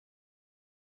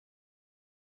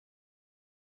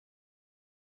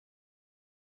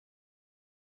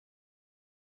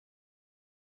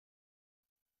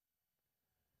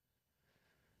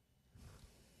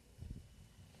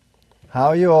How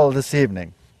are you all this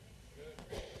evening?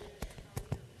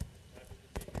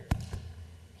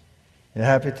 You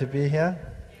happy to be here?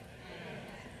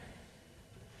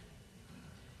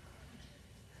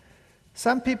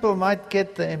 Some people might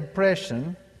get the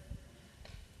impression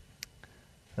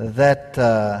that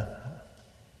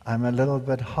I'm a little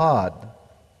bit hard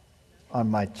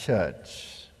on my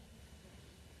church.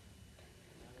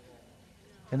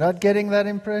 You're not getting that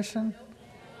impression?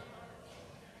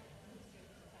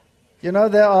 You know,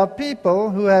 there are people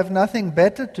who have nothing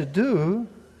better to do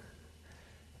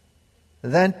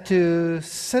than to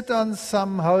sit on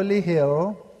some holy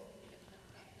hill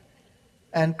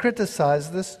and criticize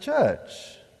this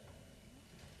church.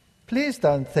 Please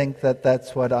don't think that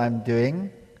that's what I'm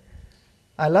doing.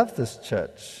 I love this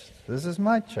church. This is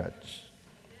my church.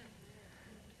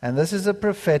 And this is a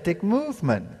prophetic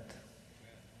movement.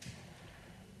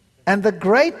 And the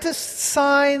greatest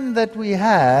sign that we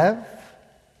have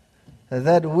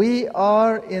that we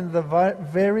are in the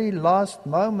very last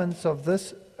moments of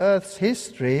this earth's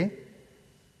history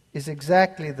is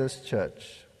exactly this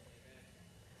church.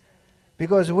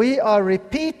 Because we are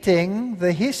repeating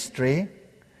the history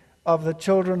of the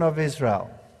children of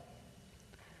Israel.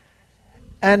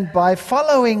 And by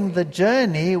following the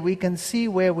journey, we can see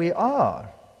where we are.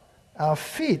 Our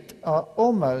feet are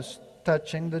almost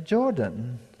touching the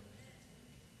Jordan.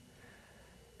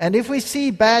 And if we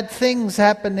see bad things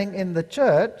happening in the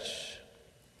church,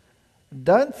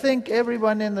 don't think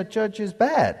everyone in the church is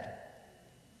bad.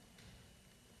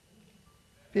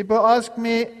 People ask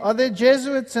me, are there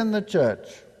Jesuits in the church?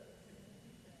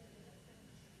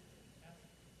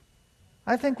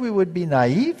 I think we would be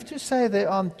naive to say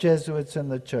there aren't Jesuits in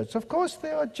the church. Of course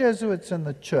there are Jesuits in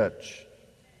the church.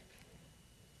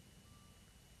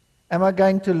 Am I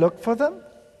going to look for them?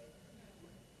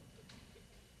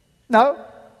 No.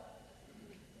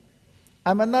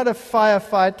 I'm not a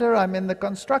firefighter, I'm in the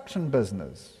construction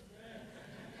business.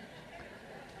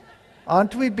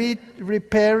 Aren't we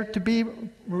to be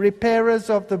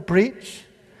repairers of the breach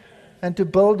and to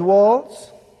build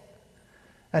walls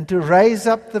and to raise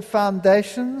up the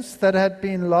foundations that had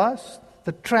been lost,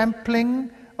 the trampling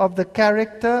of the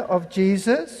character of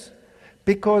Jesus,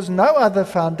 because no other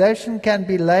foundation can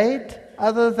be laid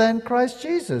other than Christ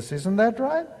Jesus. Isn't that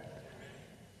right?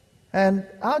 And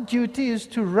our duty is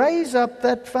to raise up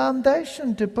that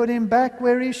foundation, to put him back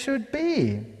where he should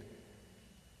be.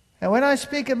 And when I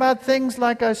speak about things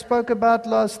like I spoke about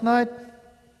last night,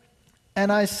 and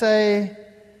I say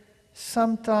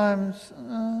sometimes,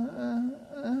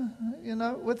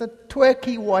 with a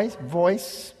twerky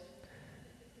voice,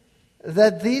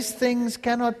 that these things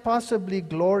cannot possibly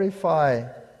glorify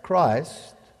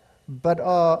Christ, but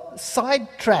are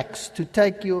sidetracks to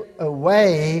take you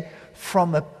away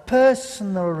from a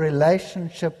personal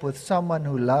relationship with someone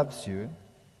who loves you,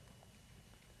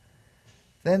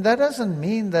 then that doesn't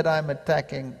mean that I'm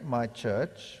attacking my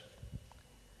church.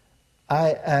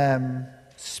 I am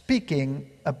speaking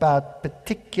about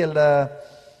particular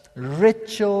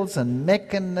rituals and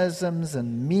mechanisms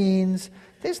and means.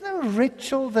 There's no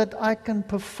ritual that I can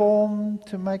perform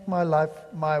to make my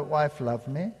wife love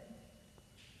me.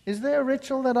 Is there a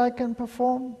ritual that I can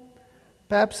perform?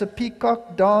 Perhaps a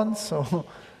peacock dance or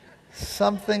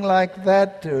something like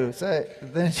that to say,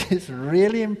 then she's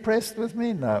really impressed with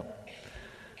me? No.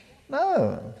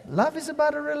 No. Love is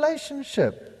about a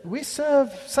relationship. We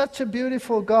serve such a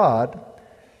beautiful God,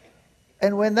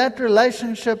 and when that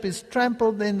relationship is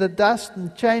trampled in the dust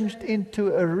and changed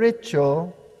into a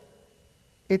ritual,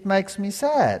 it makes me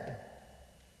sad.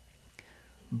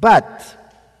 But,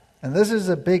 and this is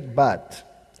a big but,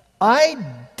 I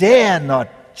dare not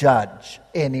judge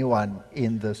anyone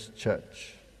in this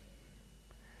church.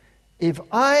 If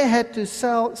I had to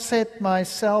set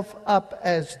myself up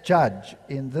as judge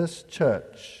in this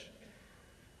church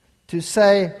to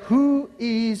say who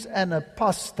is an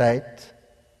apostate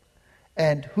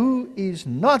and who is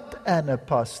not an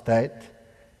apostate,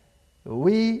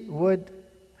 we would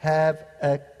have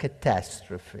a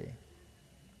catastrophe,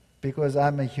 because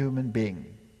I'm a human being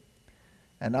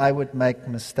and I would make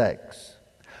mistakes.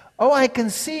 Oh, I can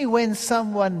see when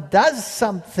someone does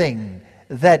something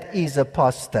that is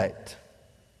apostate.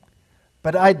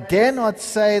 But I dare not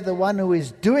say the one who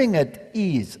is doing it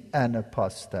is an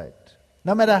apostate,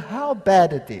 no matter how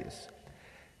bad it is.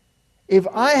 If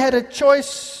I had a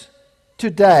choice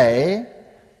today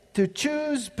to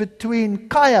choose between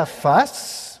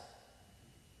Caiaphas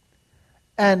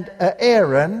and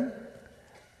Aaron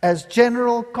as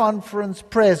General Conference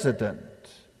President,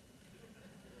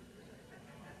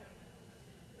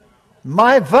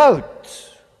 my vote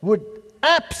would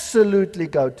absolutely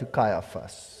go to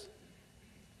Caiaphas.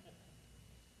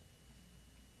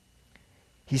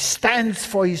 He stands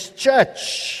for his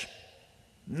church.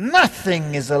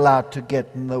 Nothing is allowed to get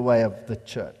in the way of the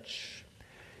church.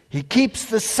 He keeps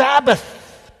the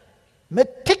Sabbath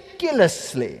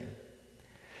meticulously.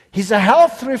 He's a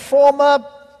health reformer.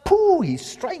 He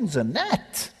strains a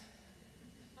gnat.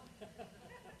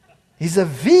 He's a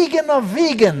vegan of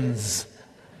vegans.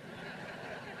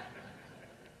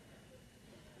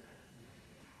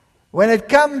 When it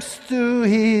comes to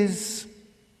his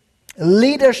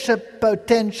leadership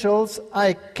potentials,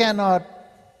 I cannot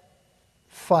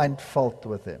find fault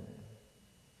with him.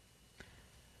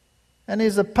 And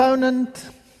his opponent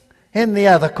in the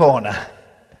other corner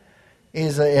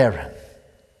is Aaron.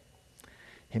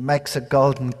 He makes a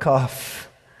golden calf.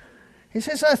 He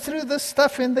says, I threw this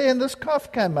stuff in there and this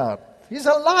calf came out. He's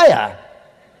a liar.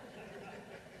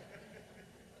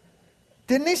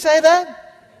 Didn't he say that?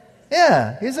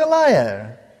 Yeah, he's a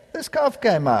liar. This calf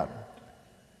came out.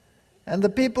 And the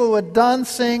people were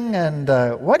dancing, and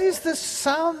what is this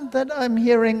sound that I'm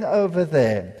hearing over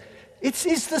there? It's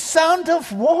the sound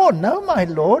of war. No, my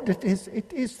Lord, it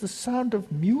is the sound of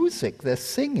music. They're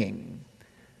singing.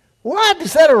 What?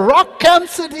 Is that a rock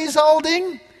concert he's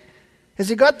holding? Has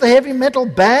he got the heavy metal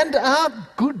band out?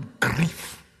 Good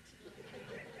grief.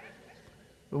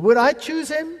 Would I choose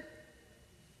him?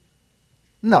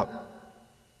 No.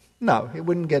 No, he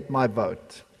wouldn't get my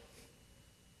vote.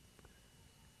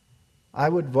 I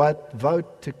would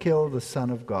vote to kill the Son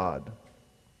of God.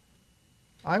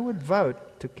 I would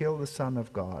vote to kill the Son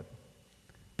of God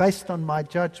based on my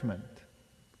judgment.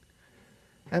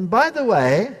 And by the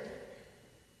way,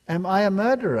 am I a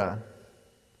murderer?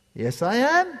 Yes, I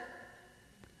am.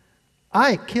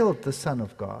 I killed the Son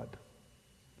of God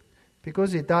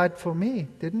because he died for me.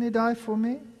 Didn't he die for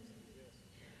me?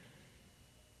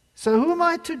 So who am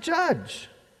I to judge?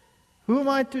 Who am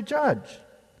I to judge?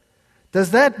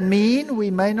 Does that mean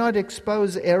we may not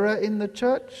expose error in the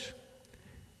church?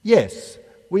 Yes,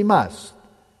 we must.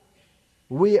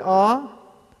 We are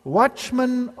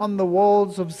watchmen on the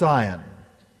walls of Zion.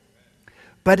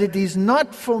 But it is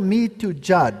not for me to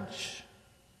judge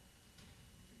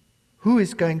who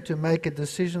is going to make a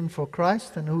decision for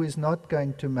Christ and who is not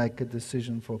going to make a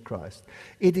decision for Christ.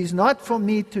 It is not for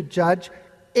me to judge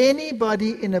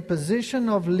anybody in a position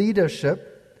of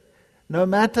leadership, no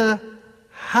matter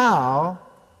how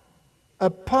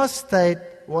apostate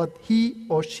what he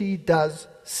or she does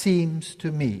seems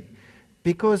to me.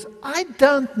 Because I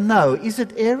don't know, is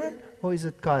it Aaron or is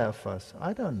it Caiaphas?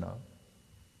 I don't know.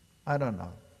 I don't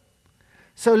know.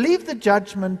 So leave the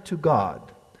judgment to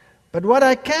God. But what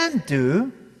I can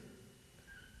do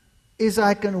is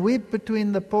I can weep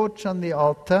between the porch and the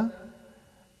altar,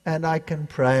 and I can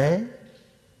pray,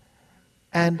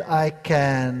 and I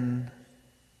can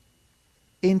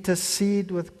intercede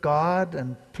with God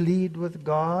and plead with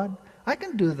God. I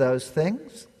can do those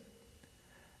things.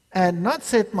 And not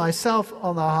set myself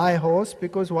on a high horse,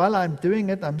 because while I'm doing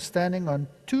it, I'm standing on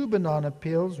 2 banana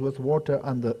peels with water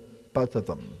under both of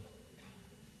them.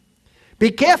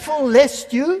 Be careful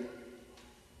lest you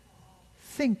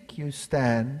think you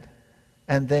stand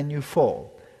and then you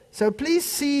fall. So please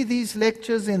see these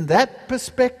lectures in that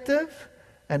perspective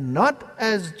and not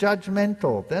as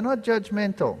judgmental. They're not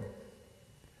judgmental.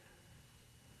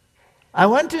 I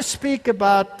want to speak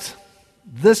about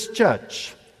this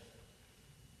church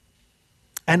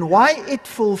and why it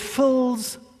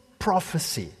fulfills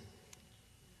prophecy,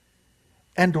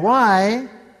 and why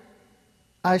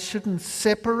I shouldn't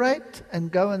separate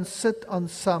and go and sit on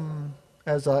some,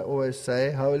 as I always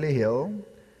say, holy hill,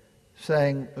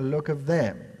 saying, look at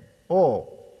them. Or,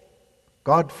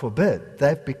 God forbid,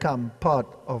 they've become part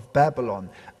of Babylon.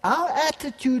 Our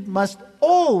attitude must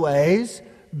always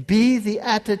be the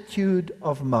attitude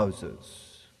of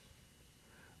Moses,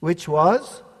 which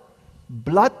was,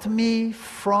 blot me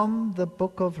from the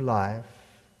book of life,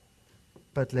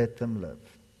 but let them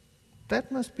live.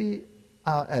 That must be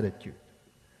our attitude.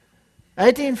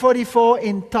 1844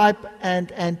 in type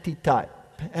and antitype.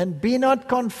 And be not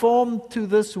conformed to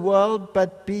this world,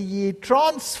 but be ye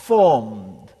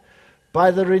transformed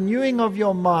by the renewing of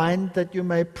your mind, that you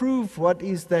may prove what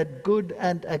is that good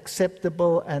and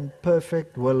acceptable and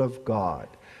perfect will of God.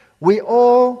 We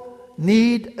all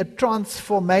need a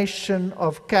transformation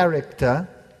of character,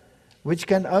 which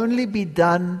can only be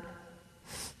done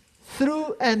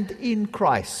through and in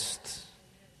Christ,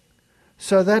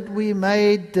 so that we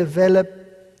may develop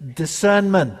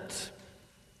discernment.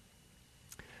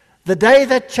 The day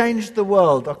that changed the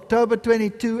world, October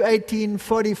 22,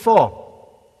 1844.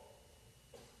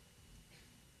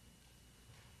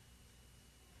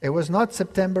 It was not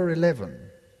September 11,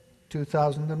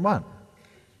 2001.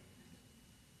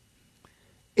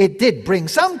 It did bring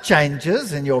some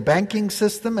changes in your banking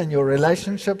system and your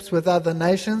relationships with other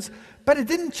nations, but it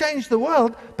didn't change the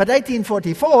world. But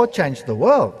 1844 changed the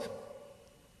world.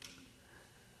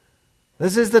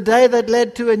 This is the day that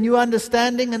led to a new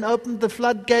understanding and opened the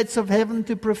floodgates of heaven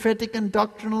to prophetic and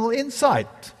doctrinal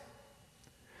insight.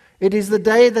 It is the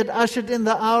day that ushered in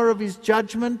the hour of his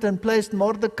judgment and placed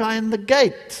Mordecai in the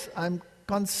gate. I'm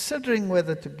considering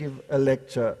whether to give a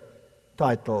lecture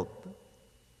titled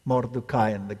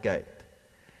Mordecai in the Gate.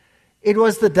 It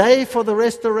was the day for the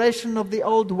restoration of the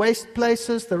old waste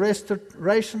places, the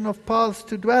restoration of paths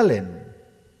to dwell in.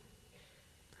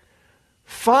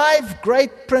 5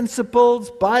 great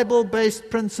principles, Bible-based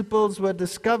principles, were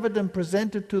discovered and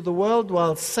presented to the world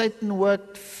while Satan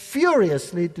worked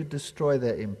furiously to destroy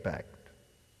their impact.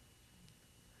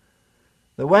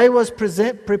 The way was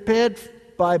prepared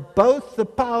by both the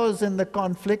powers in the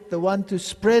conflict, the one to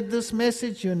spread this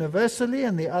message universally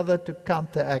and the other to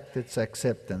counteract its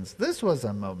acceptance. This was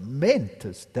a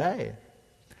momentous day.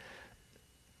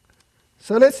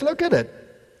 So let's look at it.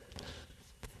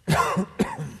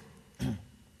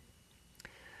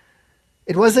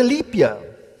 It was a leap year.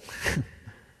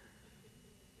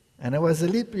 And it was a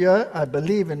leap year, I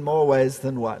believe, in more ways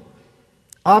than one.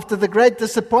 After the great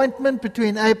disappointment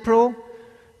between April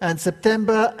and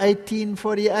September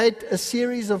 1848, a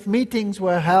series of meetings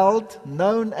were held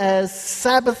known as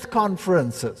Sabbath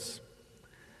conferences.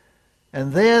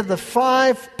 And there the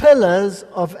 5 pillars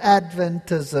of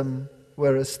Adventism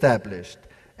were established.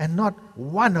 And not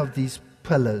one of these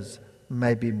pillars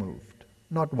may be moved.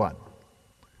 Not one.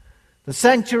 The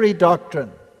sanctuary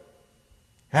doctrine.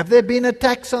 Have there been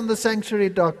attacks on the sanctuary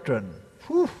doctrine?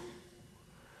 Whew.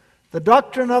 The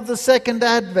doctrine of the second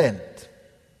advent.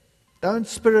 Don't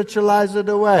spiritualize it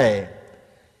away.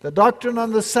 The doctrine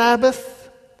on the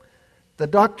Sabbath, the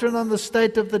doctrine on the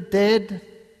state of the dead,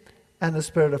 and the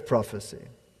spirit of prophecy.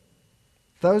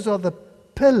 Those are the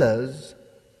pillars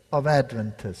of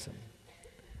Adventism.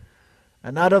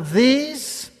 And out of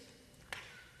these,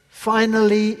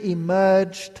 finally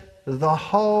emerged the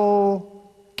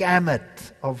whole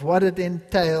gamut of what it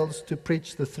entails to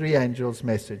preach the 3 angels'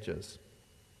 messages.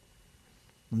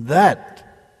 That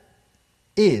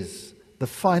is the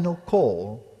final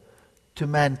call to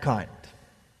mankind.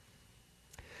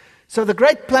 So the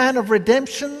great plan of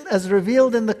redemption, as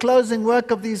revealed in the closing work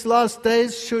of these last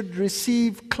days, should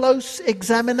receive close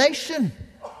examination.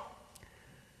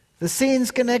 The scenes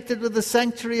connected with the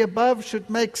sanctuary above should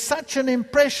make such an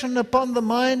impression upon the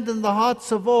mind and the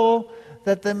hearts of all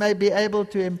that they may be able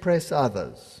to impress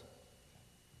others.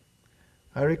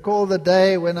 I recall the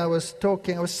day when I was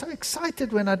talking. I was so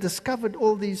excited when I discovered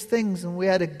all these things, and we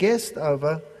had a guest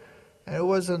over, and it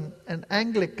was an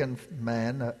Anglican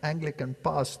man, an Anglican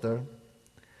pastor,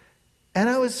 and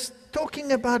I was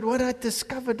talking about what I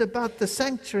discovered about the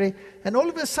sanctuary, and all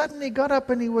of a sudden he got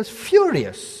up and he was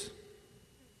furious.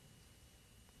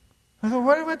 I thought,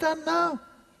 what have I done now?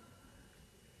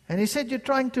 And he said, you're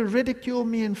trying to ridicule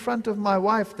me in front of my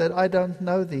wife that I don't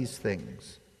know these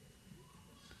things.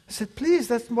 I said, please,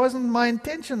 that wasn't my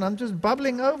intention. I'm just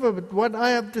bubbling over with what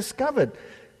I have discovered.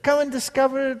 Come and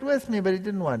discover it with me, but he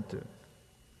didn't want to.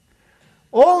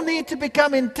 All need to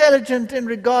become intelligent in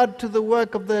regard to the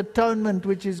work of the atonement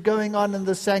which is going on in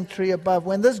the sanctuary above.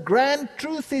 When this grand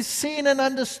truth is seen and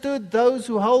understood, those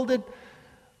who hold it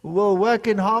will work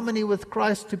in harmony with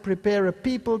Christ to prepare a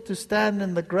people to stand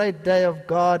in the great day of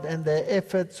God, and their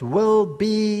efforts will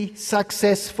be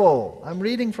successful. I'm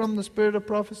reading from the Spirit of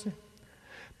Prophecy.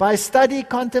 By study,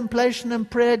 contemplation, and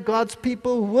prayer, God's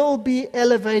people will be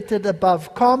elevated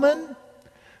above common,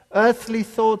 earthly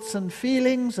thoughts and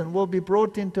feelings, and will be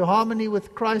brought into harmony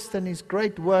with Christ and His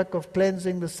great work of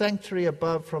cleansing the sanctuary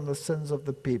above from the sins of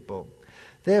the people.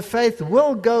 Their faith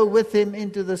will go with Him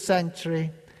into the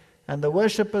sanctuary, and the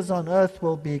worshippers on earth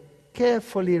will be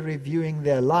carefully reviewing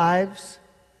their lives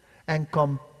and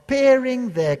comparing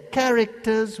their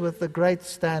characters with the great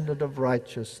standard of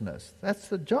righteousness. That's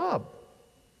the job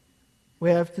we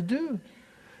have to do.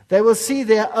 They will see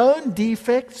their own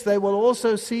defects. They will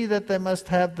also see that they must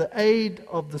have the aid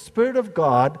of the Spirit of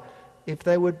God if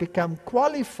they would become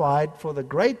qualified for the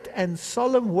great and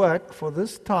solemn work for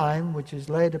this time which is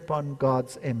laid upon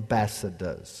God's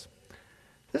ambassadors.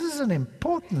 This is an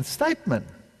important statement.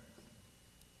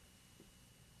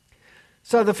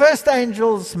 So the first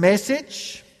angel's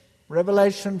message,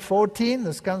 Revelation 14,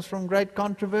 this comes from great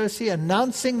controversy,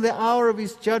 announcing the hour of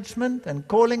his judgment and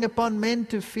calling upon men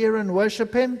to fear and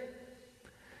worship him,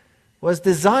 was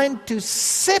designed to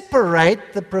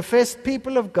separate the professed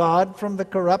people of God from the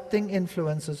corrupting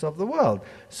influences of the world.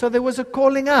 So there was a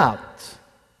calling out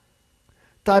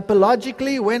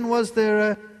Typologically, when was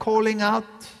there a calling out?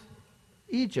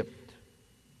 Egypt.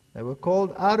 They were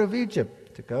called out of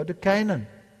Egypt to go to Canaan.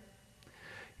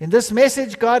 In this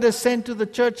message, God has sent to the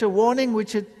church a warning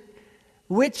which,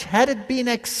 had it been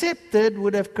accepted,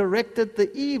 would have corrected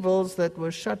the evils that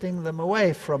were shutting them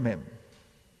away from Him.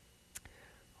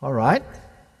 All right.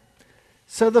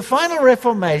 So the final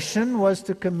Reformation was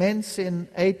to commence in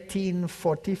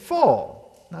 1844.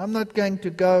 Now, I'm not going to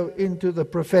go into the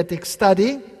prophetic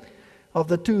study of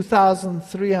the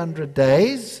 2,300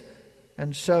 days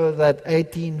and show that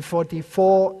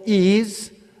 1844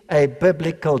 is a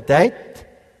biblical date,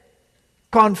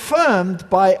 confirmed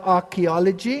by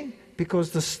archaeology,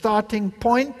 because the starting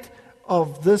point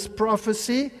of this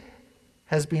prophecy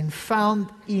has been found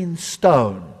in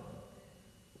stone.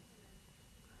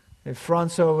 If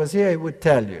Francois was here, he would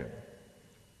tell you.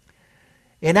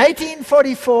 In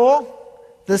 1844,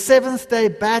 the Seventh-day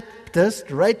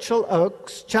Baptist Rachel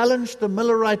Oakes challenged the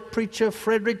Millerite preacher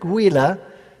Frederick Wheeler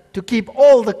to keep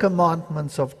all the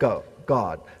commandments of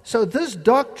God. So this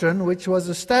doctrine, which was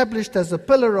established as a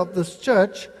pillar of this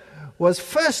church, was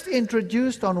first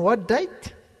introduced on what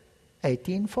date?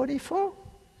 1844.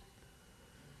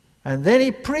 And then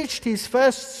he preached his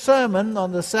first sermon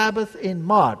on the Sabbath in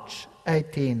March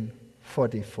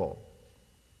 1844.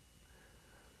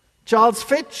 Charles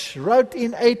Fitch wrote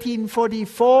in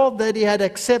 1844 that he had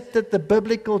accepted the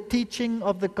biblical teaching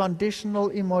of the conditional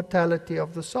immortality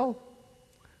of the soul.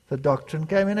 The doctrine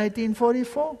came in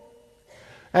 1844.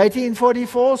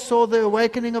 1844 saw the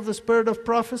awakening of the spirit of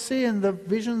prophecy, and the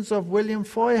visions of William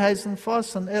Foy, Hazen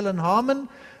Foss, and Ellen Harmon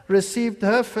received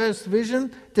her first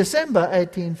vision December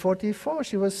 1844.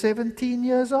 She was 17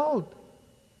 years old.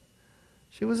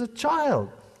 She was a child.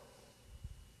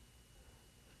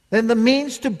 Then the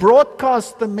means to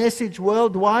broadcast the message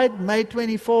worldwide, May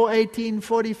 24,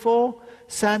 1844,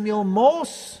 Samuel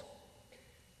Morse.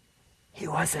 He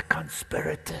was a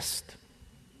conspiratist.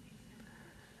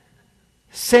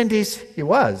 Sent his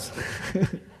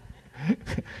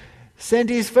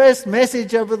first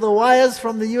message over the wires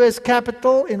from the U.S.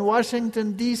 Capitol in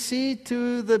Washington, D.C.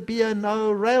 to the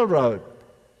B&O Railroad.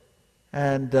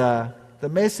 And the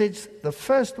message, the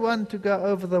first one to go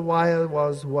over the wire,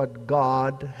 was what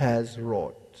God has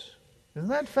wrought. Isn't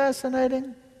that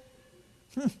fascinating?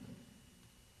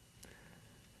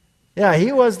 Yeah,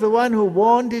 he was the one who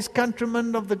warned his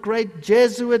countrymen of the great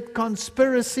Jesuit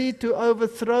conspiracy to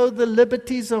overthrow the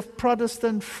liberties of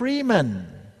Protestant freemen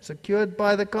secured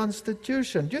by the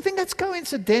Constitution. Do you think that's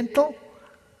coincidental?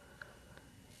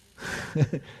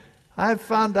 I've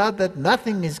found out that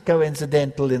nothing is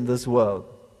coincidental in this world.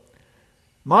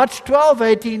 March 12,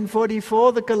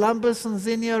 1844, the Columbus and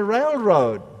Xenia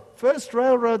Railroad, first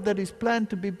railroad that is planned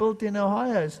to be built in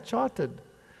Ohio, is chartered.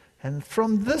 And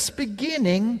from this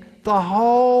beginning, the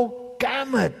whole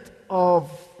gamut of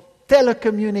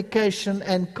telecommunication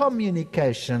and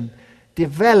communication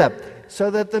developed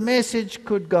so that the message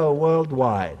could go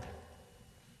worldwide.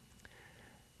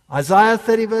 Isaiah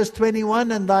 30 verse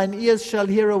 21, and thine ears shall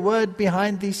hear a word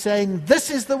behind thee saying, this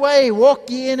is the way,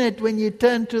 walk ye in it, when you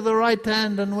turn to the right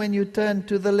hand and when you turn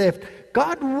to the left.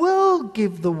 God will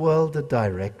give the world a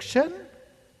direction.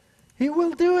 He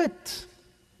will do it.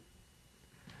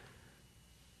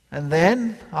 And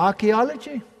then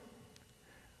archaeology.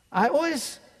 I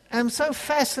always am so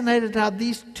fascinated how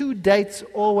these two dates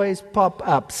always pop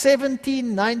up.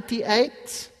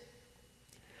 1798,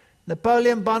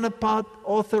 Napoleon Bonaparte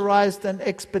authorized an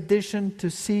expedition to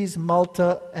seize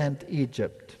Malta and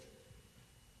Egypt.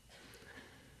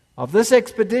 Of this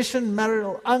expedition,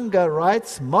 Merrill Unger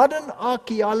writes, modern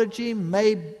archaeology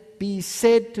may be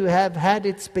said to have had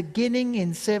its beginning in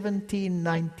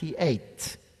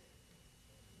 1798.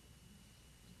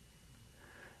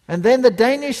 And then the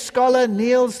Danish scholar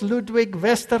Niels Ludwig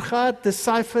Westergaard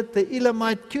deciphered the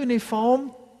Elamite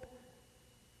cuneiform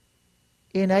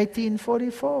in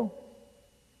 1844.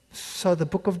 So the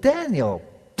book of Daniel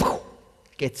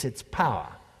gets its power.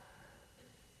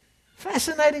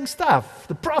 Fascinating stuff.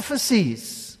 The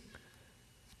prophecies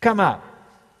come up.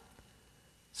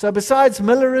 So besides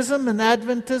Millerism and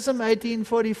Adventism,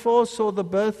 1844 saw the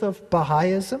birth of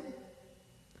Baha'ism.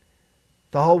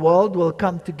 The whole world will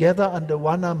come together under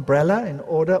one umbrella in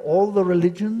order all the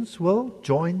religions will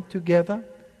join together.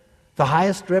 The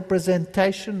highest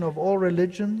representation of all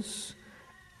religions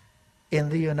in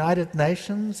the United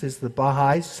Nations is the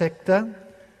Baha'i sector,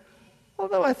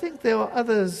 although I think there are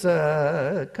others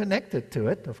connected to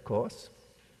it, of course.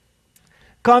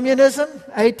 Communism,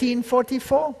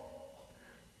 1844.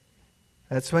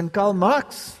 That's when Karl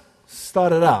Marx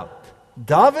started out.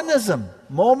 Darwinism,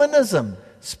 Mormonism,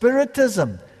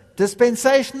 Spiritism,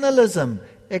 Dispensationalism,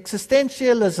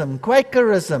 existentialism,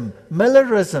 Quakerism,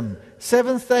 Millerism,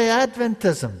 Seventh-day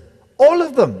Adventism, all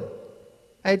of them,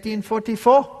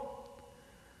 1844.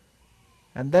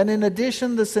 And then in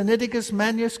addition, the Sinaiticus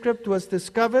manuscript was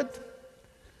discovered,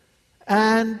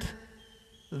 and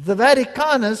the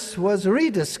Vaticanus was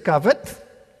rediscovered,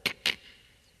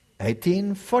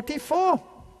 1844.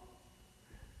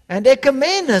 And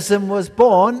ecumenism was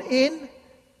born in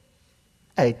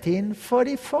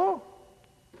 1844.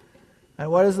 And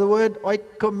what does the word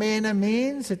oikomena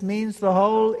means? It means the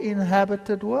whole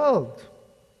inhabited world.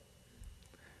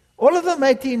 All of them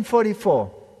 1844.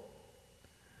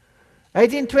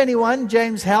 1821,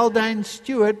 James Haldane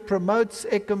Stewart promotes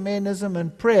ecumenism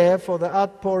and prayer for the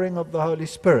outpouring of the Holy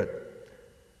Spirit.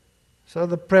 So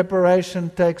the preparation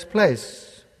takes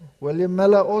place. William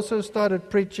Miller also started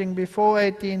preaching before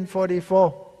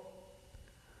 1844.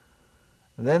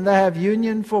 Then they have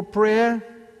Union for Prayer.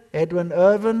 Edwin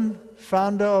Irvin,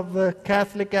 founder of the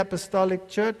Catholic Apostolic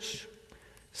Church,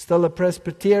 still a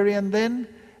Presbyterian then.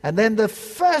 And then the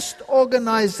first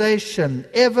organization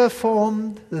ever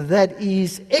formed that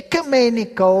is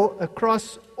ecumenical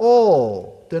across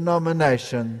all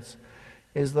denominations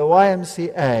is the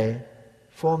YMCA,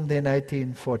 formed in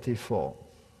 1844.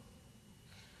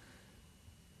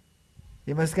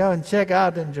 You must go and check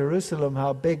out in Jerusalem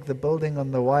how big the building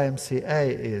on the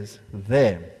YMCA is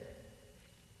there.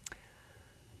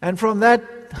 And from that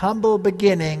humble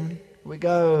beginning, we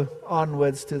go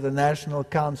onwards to the National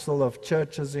Council of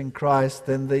Churches in Christ,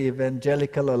 then the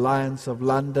Evangelical Alliance of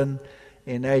London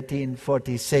in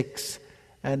 1846,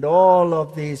 and all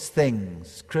of these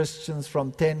things. Christians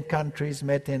from 10 countries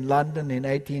met in London in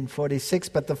 1846,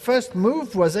 but the first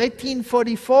move was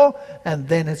 1844, and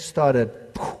then it started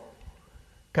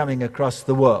coming across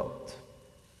the world.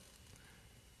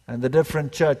 And the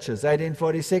different churches.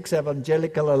 1846,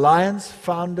 Evangelical Alliance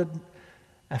founded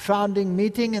a founding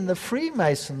meeting in the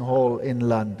Freemason Hall in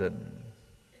London.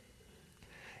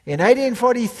 In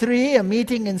 1843, a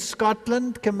meeting in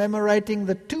Scotland commemorating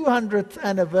the 200th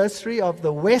anniversary of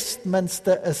the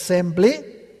Westminster Assembly.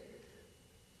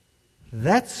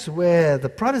 That's where the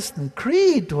Protestant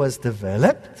Creed was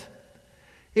developed.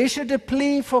 Issued a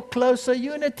plea for closer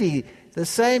unity. The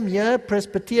same year,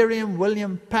 Presbyterian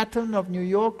William Patton of New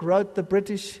York wrote to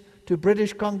British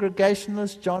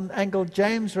Congregationalist John Angell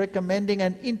James recommending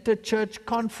an interchurch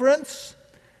conference.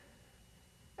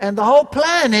 And the whole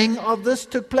planning of this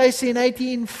took place in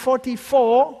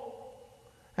 1844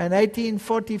 and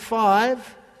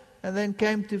 1845, and then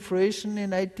came to fruition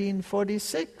in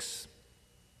 1846.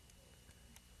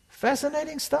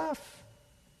 Fascinating stuff.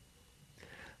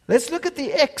 Let's look at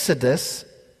the Exodus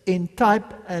in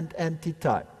type and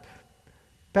antitype.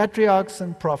 Patriarchs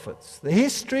and prophets. The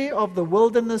history of the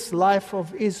wilderness life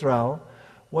of Israel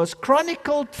was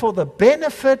chronicled for the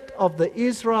benefit of the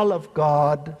Israel of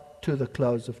God to the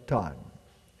close of time.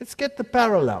 Let's get the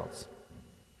parallels.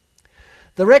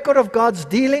 The record of God's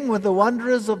dealing with the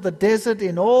wanderers of the desert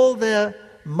in all their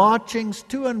marchings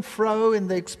to and fro, in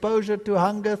the exposure to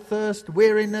hunger, thirst,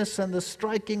 weariness, and the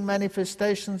striking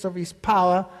manifestations of His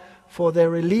power for their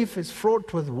relief, is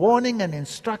fraught with warning and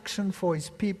instruction for His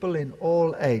people in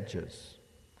all ages.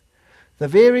 The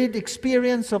varied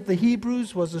experience of the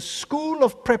Hebrews was a school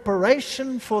of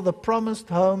preparation for the promised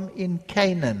home in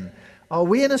Canaan. Are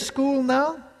we in a school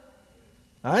now?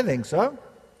 I think so.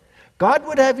 God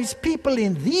would have His people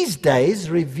in these days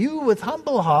review with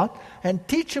humble heart and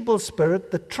teachable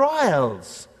spirit the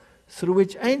trials through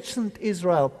which ancient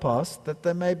Israel passed, that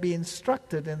they may be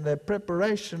instructed in their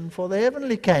preparation for the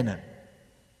heavenly Canaan.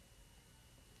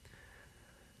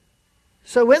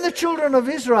 So when the children of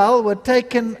Israel were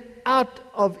taken out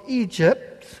of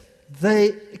Egypt, they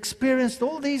experienced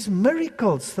all these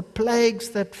miracles, the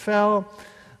plagues that fell,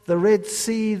 the Red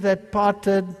Sea that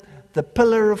parted, the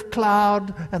pillar of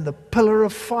cloud and the pillar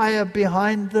of fire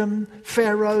behind them,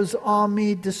 Pharaoh's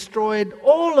army destroyed,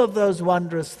 all of those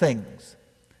wondrous things.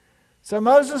 So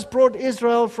Moses brought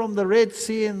Israel from the Red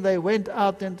Sea, and they went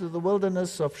out into the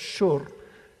wilderness of Shur.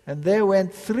 And they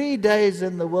went 3 days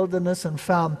in the wilderness and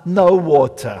found no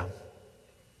water.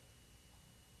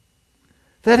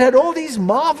 They had all these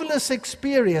marvelous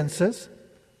experiences,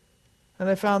 and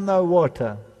they found no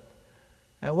water.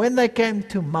 And when they came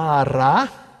to Marah,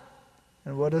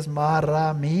 and what does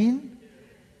Marah mean?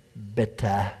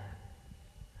 Bitter.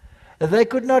 They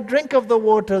could not drink of the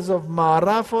waters of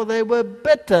Marah, for they were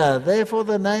bitter. Therefore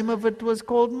the name of it was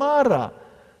called Marah.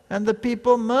 And the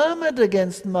people murmured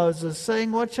against Moses,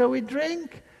 saying, "What shall we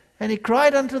drink?" And he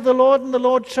cried unto the Lord, and the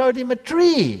Lord showed him a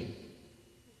tree.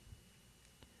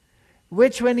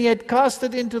 which when he had cast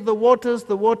it into the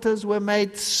waters were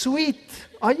made sweet.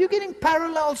 Are you getting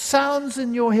parallel sounds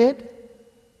in your head?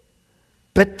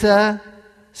 Bitter,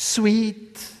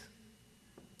 sweet.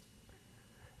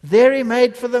 There he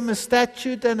made for them a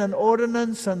statute and an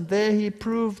ordinance, and there he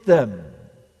proved them.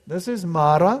 This is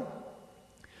Mara.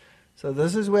 So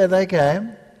this is where they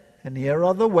came. And here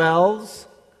are the wells.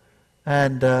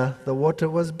 And the water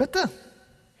was bitter.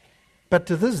 But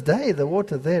to this day, the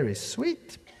water there is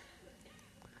sweet.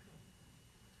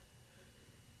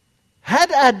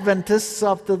 Had Adventists,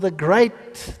 after the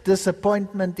great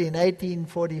disappointment in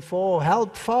 1844,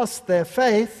 held fast their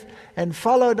faith and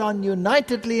followed on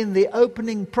unitedly in the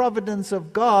opening providence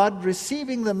of God,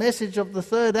 receiving the message of the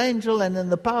third angel and in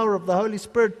the power of the Holy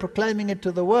Spirit proclaiming it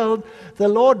to the world, the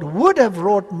Lord would have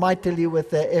wrought mightily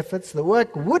with their efforts, the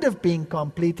work would have been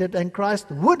completed, and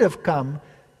Christ would have come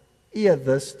ere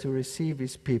this to receive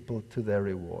his people to their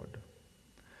reward.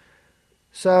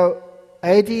 So,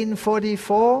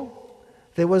 1844,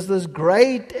 there was this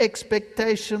great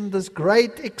expectation, this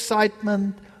great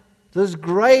excitement, this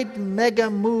great mega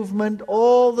movement.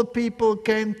 All the people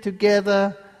came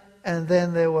together, and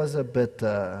then there was a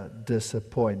bitter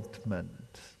disappointment.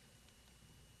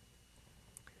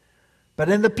 But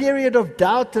in the period of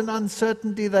doubt and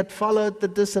uncertainty that followed the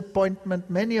disappointment,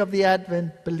 many of the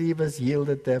Advent believers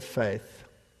yielded their faith.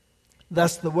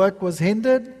 Thus the work was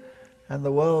hindered, and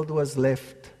the world was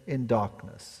left in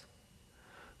darkness.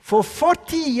 For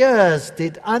 40 years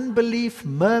did unbelief,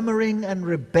 murmuring, and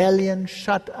rebellion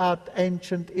shut out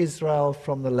ancient Israel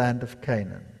from the land of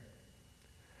Canaan.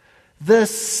 The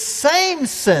same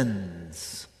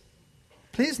sins,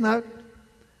 please note,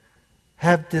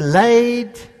 have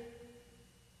delayed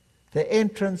the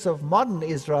entrance of modern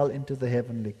Israel into the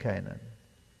heavenly Canaan.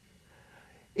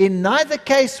 In neither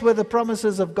case were the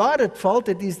promises of God at fault.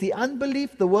 It is the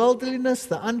unbelief, the worldliness,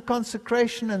 the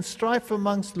unconsecration and strife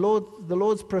amongst the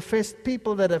Lord's professed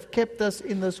people that have kept us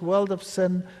in this world of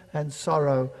sin and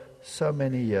sorrow so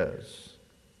many years.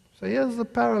 So here's the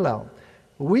parallel.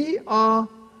 We are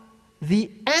the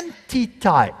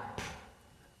antitype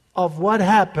of what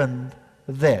happened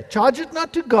there. Charge it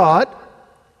not to God.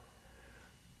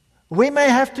 We may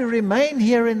have to remain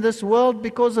here in this world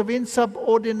because of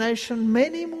insubordination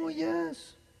many more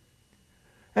years,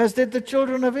 as did the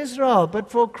children of Israel.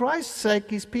 But for Christ's sake,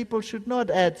 his people should not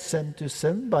add sin to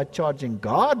sin by charging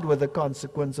God with the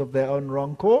consequence of their own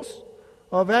wrong course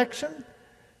of action.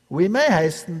 We may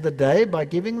hasten the day by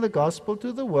giving the gospel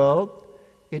to the world.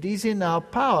 It is in our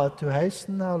power to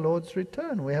hasten our Lord's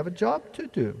return. We have a job to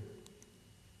do.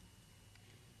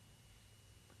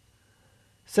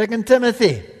 2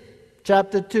 Timothy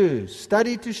Chapter 2,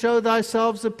 study to show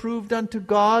thyself approved unto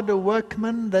God, a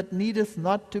workman that needeth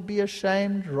not to be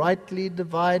ashamed, rightly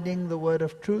dividing the word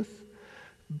of truth.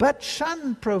 But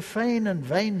shun profane and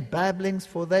vain babblings,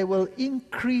 for they will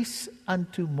increase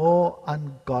unto more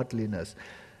ungodliness.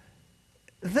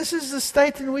 This is the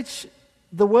state in which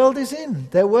the world is in.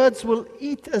 Their words will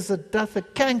eat as it doth a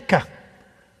canker,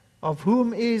 of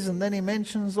whom is, and then he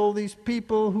mentions all these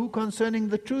people who concerning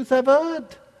the truth have heard,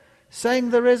 saying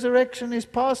the resurrection is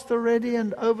past already,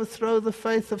 and overthrow the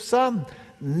faith of some.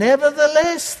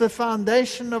 Nevertheless, the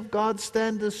foundation of God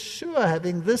standeth sure,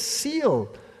 having this seal: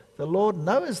 the Lord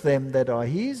knows them that are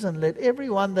his, and let every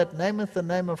one that nameth the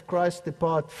name of Christ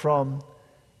depart from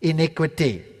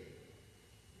iniquity.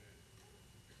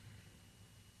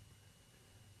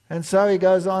 And so he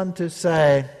goes on to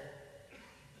say,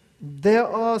 there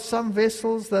are some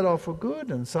vessels that are for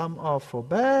good and some are for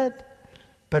bad,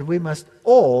 but we must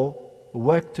all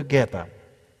work together.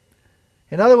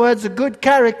 In other words, a good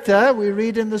character, we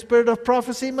read in the spirit of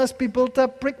prophecy, must be built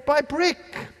up brick by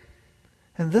brick.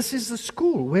 And this is the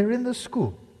school. We're in the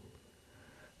school.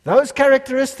 Those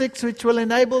characteristics which will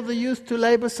enable the youth to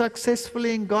labor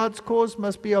successfully in God's cause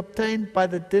must be obtained by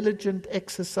the diligent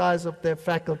exercise of their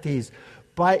faculties,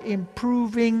 by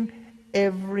improving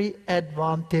every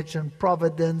advantage, and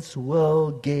providence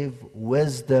will give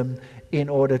wisdom in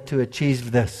order to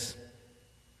achieve this.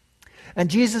 And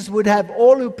Jesus would have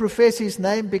all who profess his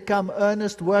name become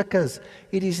earnest workers.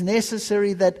 It is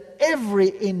necessary that every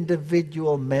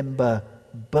individual member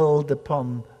build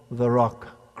upon the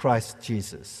rock, Christ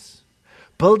Jesus.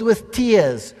 Build with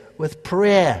tears, with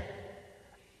prayer,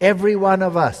 every one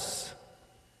of us.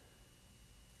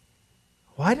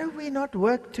 Why do we not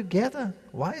work together?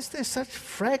 Why is there such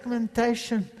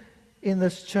fragmentation in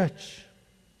this church?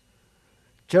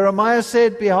 Jeremiah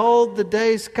said, behold, the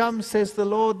days come, says the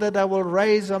Lord, that I will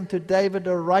raise unto David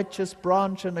a righteous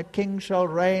branch, and a king shall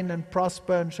reign and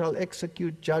prosper, and shall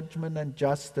execute judgment and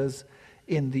justice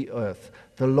in the earth.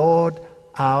 The Lord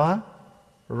our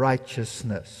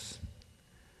righteousness.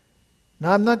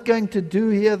 Now, I'm not going to do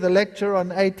here the lecture on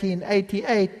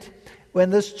 1888, when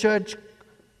this church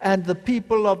and the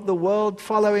people of the world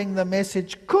following the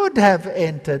message could have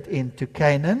entered into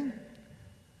Canaan,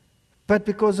 but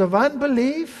because of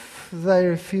unbelief, they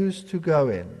refused to go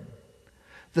in.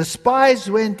 The spies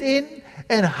went in,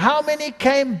 and how many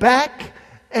came back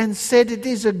and said, "It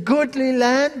is a goodly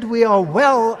land, we are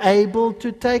well able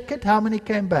to take it"? How many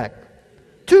came back?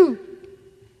 2.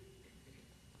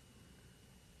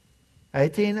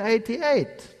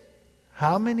 1888.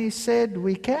 How many said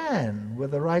we can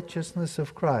with the righteousness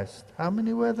of Christ? How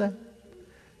many were there?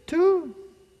 2.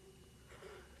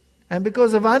 And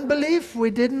because of unbelief,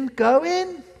 we didn't go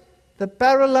in. The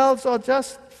parallels are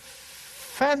just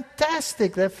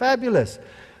fantastic. They're fabulous.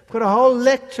 I've got a whole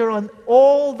lecture on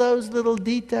all those little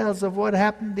details of what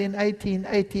happened in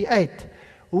 1888.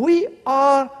 We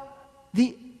are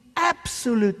the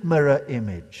absolute mirror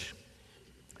image,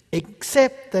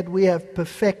 except that we have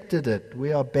perfected it.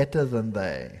 We are better than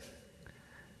they.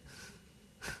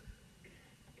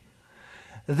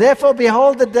 Therefore,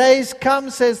 behold, the days come,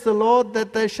 says the Lord,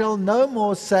 that they shall no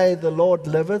more say, "The Lord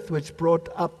liveth, which brought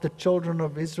up the children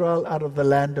of Israel out of the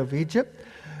land of Egypt."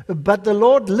 But the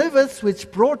Lord liveth,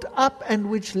 which brought up and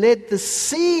which led the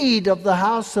seed of the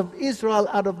house of Israel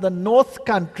out of the north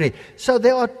country. So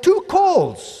there are 2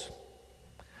 calls.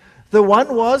 The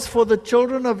one was for the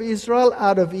children of Israel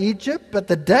out of Egypt, but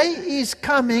the day is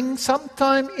coming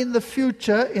sometime in the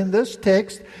future in this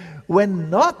text when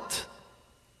not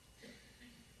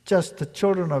just the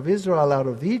children of Israel out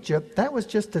of Egypt, that was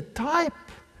just a type.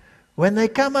 When they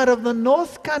come out of the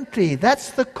north country,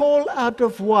 that's the call out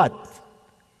of what?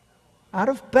 Out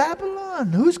of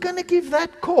Babylon. Who's going to give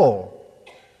that call?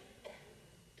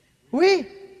 We're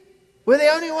the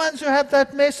only ones who have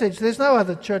that message. There's no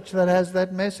other church that has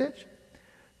that message.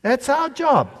 That's our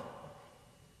job.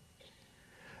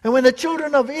 And when the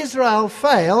children of Israel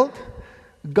failed,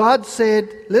 God said,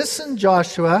 "Listen,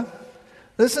 Joshua,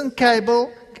 listen, Caleb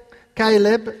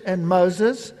and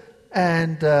Moses,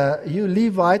 and you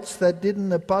Levites that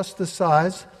didn't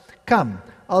apostatize, come,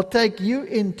 I'll take you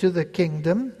into the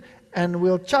kingdom, and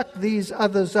we'll chuck these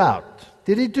others out."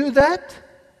 Did he do that?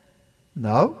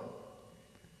 No.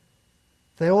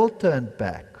 They all turned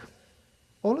back.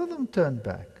 All of them turned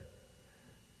back.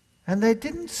 And they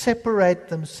didn't separate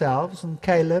themselves, and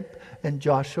Caleb and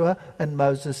Joshua and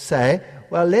Moses say,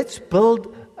 "Well, let's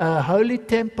build a holy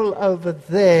temple over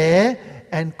there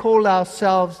and call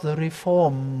ourselves the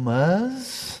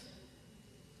Reformers,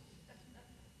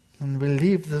 and we'll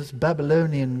leave this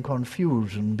Babylonian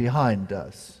confusion behind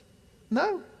us."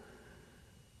 No.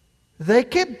 They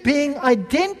kept being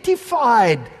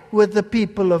identified with the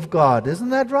people of God. Isn't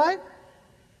that right?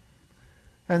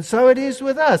 And so it is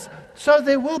with us. So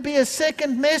there will be a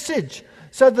second message.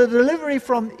 So the delivery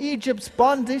from Egypt's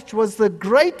bondage was the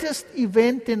greatest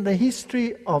event in the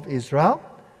history of Israel.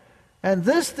 And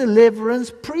this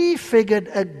deliverance prefigured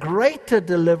a greater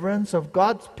deliverance of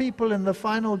God's people in the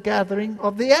final gathering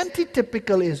of the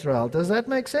antitypical Israel. Does that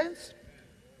make sense?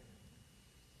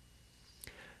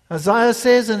 Isaiah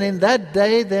says, "And in that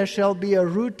day there shall be a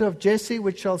root of Jesse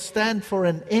which shall stand for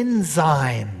an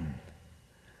ensign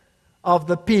of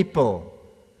the people.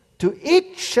 To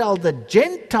it shall the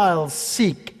Gentiles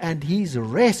seek, and his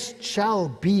rest shall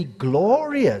be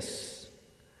glorious."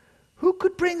 Who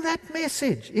could bring that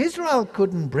message? Israel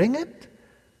couldn't bring it.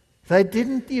 They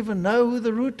didn't even know who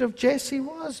the root of Jesse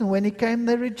was, and when he came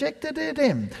they rejected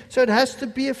him. So it has to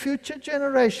be a future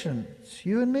generation. It's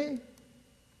you and me.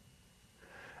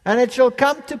 "And it shall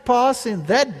come to pass in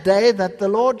that day that the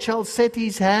Lord shall set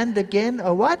his hand again,"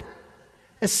 a what?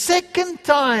 "A second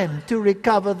time to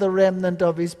recover the remnant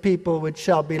of his people which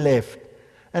shall be left."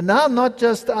 And now not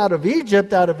just out of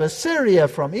Egypt, out of Assyria,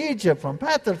 from Egypt, from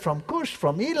Pathros, from Cush,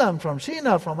 from Elam, from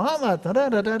Shinar, from Hamath,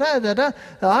 the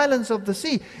islands of the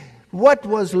sea. What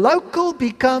was local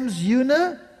becomes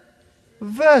universal.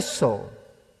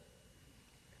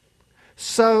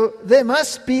 So there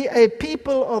must be a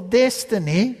people of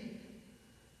destiny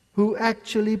who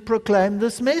actually proclaim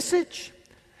this message.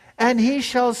 "And he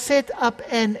shall set up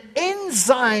an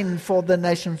ensign for the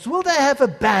nations." Will they have a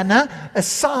banner, a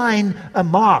sign, a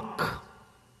mark?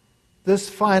 This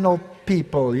final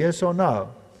people, yes or no?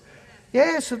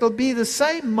 Yes, it'll be the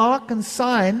same mark and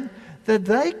sign that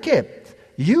they kept.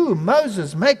 "You,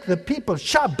 Moses, make the people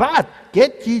Shabbat,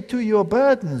 get ye to your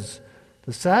burdens."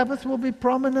 The Sabbath will be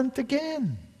prominent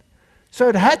again. So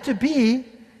it had to be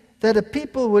that a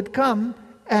people would come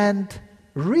and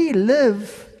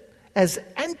relive as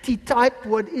antitype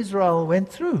what Israel went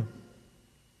through.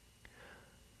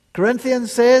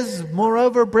 Corinthians says,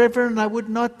 moreover, brethren, I would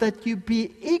not that you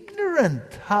be ignorant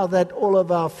how that all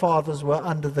of our fathers were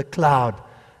under the cloud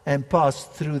and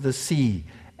passed through the sea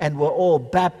and were all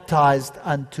baptized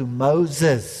unto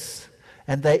Moses.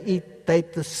 And they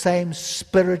ate the same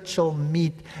spiritual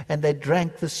meat and they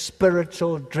drank the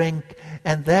spiritual drink,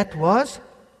 and that was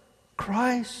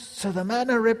Christ. So the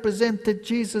manna represented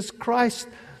Jesus Christ,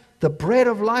 the bread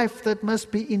of life that must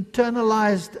be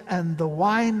internalized, and the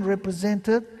wine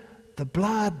represented the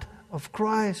blood of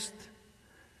Christ.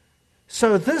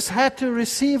 So this had to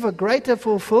receive a greater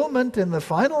fulfillment in the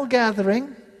final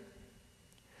gathering.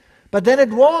 But then it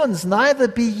warns, neither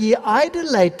be ye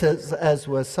idolaters, as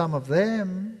were some of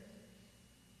them.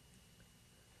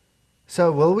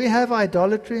 So will we have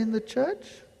idolatry in the church?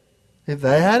 If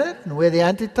they had it, and we're the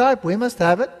antitype, we must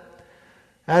have it.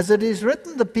 As it is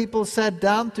written, the people sat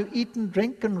down to eat and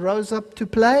drink and rose up to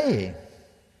play.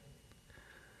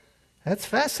 That's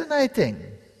fascinating.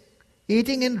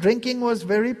 Eating and drinking was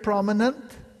very prominent,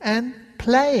 and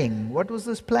playing. What was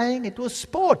this playing? It was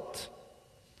sport.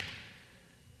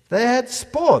 They had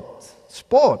sport.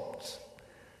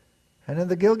 And in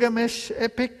the Gilgamesh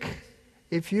epic,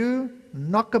 if you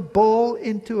knock a ball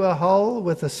into a hole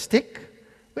with a stick,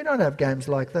 we don't have games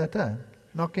like that,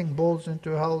 knocking balls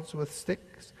into holes with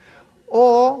sticks.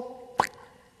 Or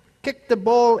kick the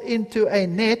ball into a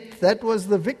net. That was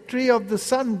the victory of the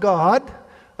sun god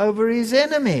over his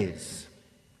enemies.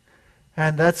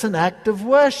 And that's an act of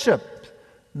worship.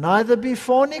 Neither be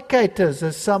fornicators,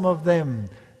 as some of them.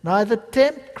 Neither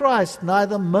tempt Christ,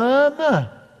 neither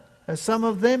murmur, as some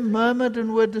of them murmured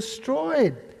and were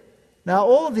destroyed. Now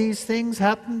all these things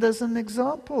happened as an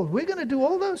example. We're going to do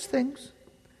all those things.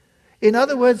 In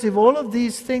other words, if all of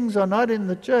these things are not in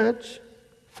the church,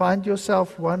 find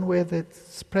yourself one where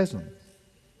it's present.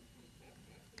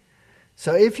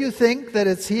 So if you think that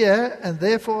it's here, and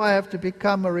therefore I have to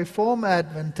become a Reform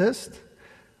Adventist,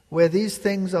 where these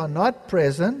things are not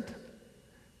present,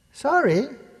 sorry,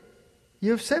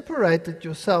 you've separated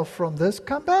yourself from this.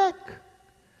 Come back.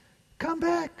 Come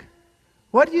back.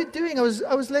 What are you doing? I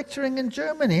was lecturing in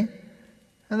Germany,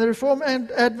 and the Reform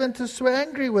Adventists were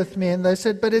angry with me, and they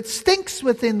said, but it stinks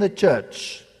within the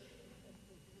church.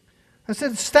 I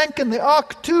said, it stank in the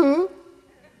ark too.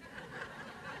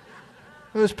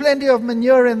 There was plenty of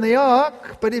manure in the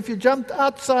ark, but if you jumped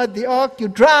outside the ark, you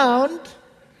drowned.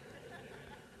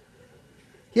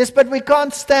 Yes, but we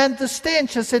can't stand the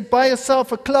stench. I said, buy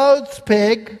yourself a clothes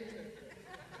peg.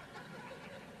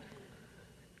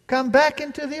 Come back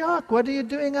into the ark. What are you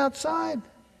doing outside?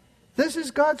 This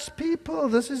is God's people.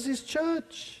 This is His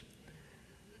church.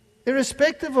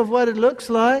 Irrespective of what it looks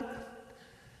like,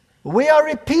 we are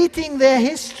repeating their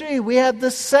history. We have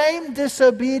the same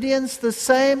disobedience, the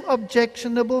same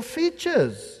objectionable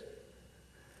features.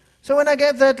 So when I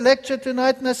gave that lecture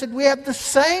tonight and I said, we have the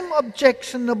same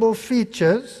objectionable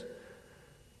features,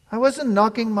 I wasn't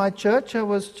knocking my church. I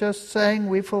was just saying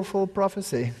we fulfill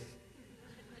prophecy.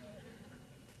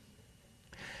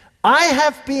 I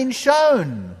have been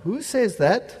shown. Who says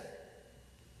that?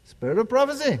 Spirit of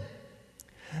prophecy.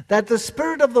 That the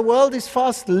spirit of the world is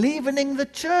fast leavening the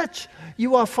church.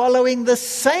 You are following the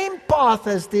same path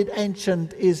as did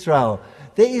ancient Israel.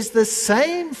 There is the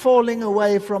same falling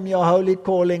away from your holy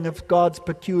calling of God's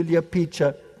peculiar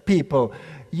people.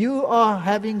 You are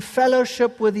having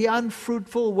fellowship with the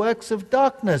unfruitful works of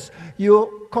darkness. Your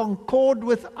concord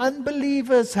with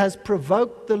unbelievers has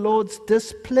provoked the Lord's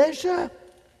displeasure.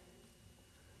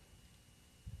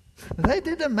 They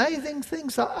did amazing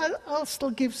things. I'll still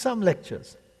give some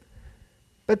lectures.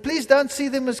 But please don't see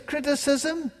them as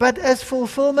criticism, but as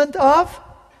fulfillment of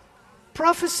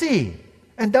prophecy.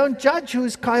 And don't judge who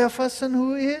is Caiaphas and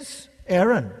who is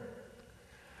Aaron.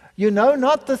 You know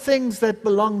not the things that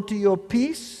belong to your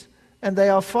peace, and they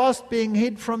are fast being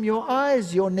hid from your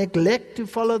eyes. Your neglect to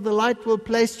follow the light will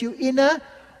place you in a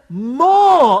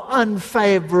more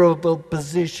unfavorable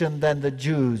position than the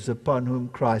Jews upon whom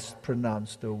Christ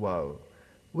pronounced a woe.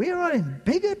 We are in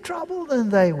bigger trouble than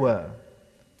they were.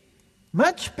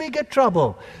 Much bigger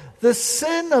trouble. The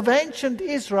sin of ancient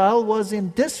Israel was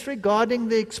in disregarding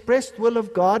the expressed will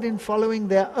of God in following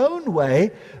their own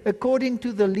way according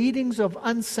to the leadings of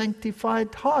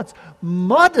unsanctified hearts.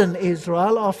 Modern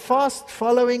Israel are fast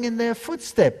following in their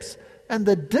footsteps, and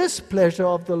the displeasure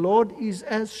of the Lord is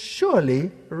as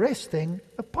surely resting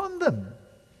upon them.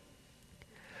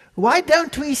 Why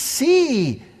don't we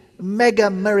see mega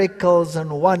miracles and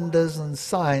wonders and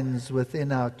signs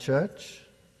within our church?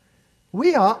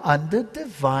 We are under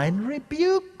divine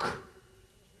rebuke.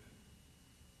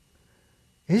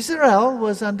 Israel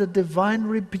was under divine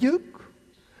rebuke.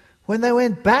 When they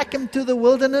went back into the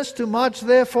wilderness to march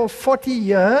there for 40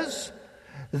 years,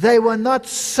 they were not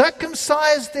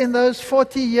circumcised in those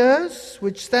 40 years,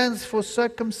 which stands for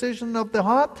circumcision of the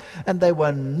heart, and they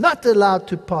were not allowed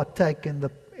to partake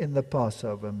in the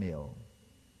Passover meal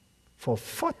for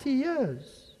 40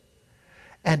 years.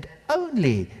 And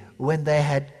only when they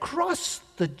had crossed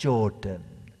the Jordan,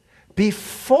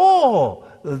 before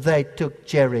they took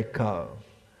Jericho,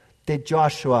 did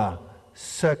Joshua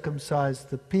circumcise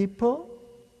the people,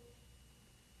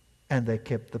 and they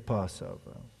kept the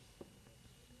Passover.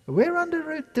 We're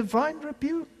under a divine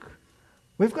rebuke.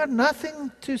 We've got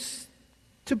nothing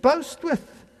to boast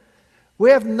with. We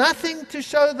have nothing to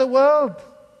show the world.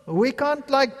 We can't,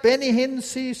 like Benny Hinn,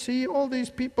 see all these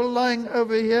people lying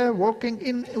over here, walking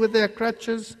in with their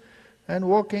crutches and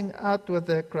walking out with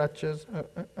their crutches.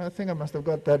 I think I must have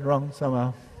got that wrong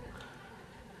somehow.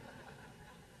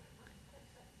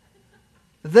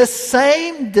 The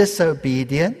same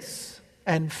disobedience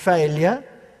and failure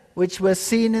which were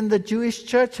seen in the Jewish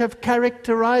church have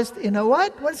characterized in a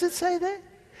what? What does it say there?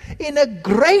 In a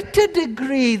greater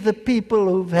degree the people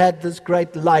who've had this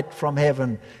great light from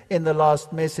heaven in the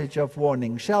last message of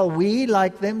warning. Shall we,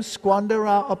 like them, squander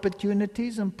our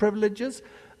opportunities and privileges,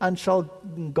 and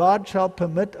God shall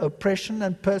permit oppression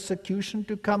and persecution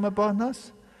to come upon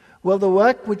us? Will the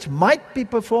work which might be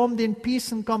performed in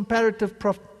peace and comparative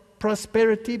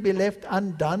prosperity be left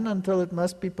undone until it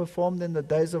must be performed in the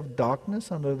days of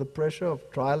darkness under the pressure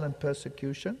of trial and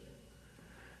persecution?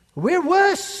 We're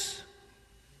worse.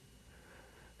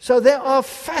 So there are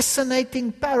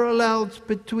fascinating parallels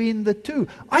between the two.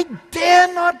 I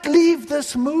dare not leave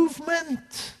this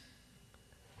movement.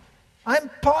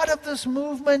 I'm part of this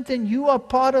movement, and you are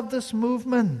part of this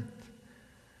movement.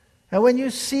 And when you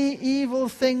see evil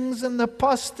things and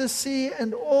apostasy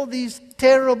and all these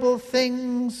terrible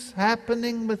things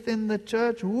happening within the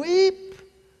church, weep.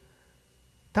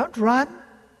 Don't run.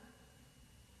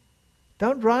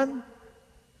 Don't run.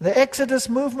 The Exodus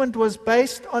movement was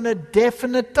based on a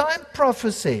definite time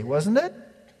prophecy, wasn't it?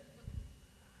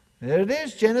 There it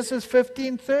is, Genesis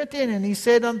 15:13. And he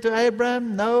said unto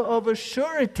Abraham, know of a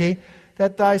surety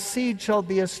that thy seed shall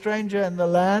be a stranger in the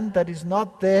land that is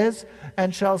not theirs,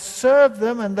 and shall serve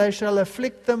them, and they shall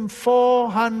afflict them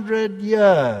 400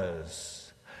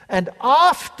 years. And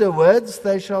afterwards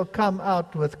they shall come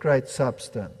out with great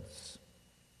substance.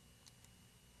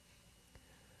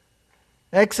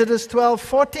 Exodus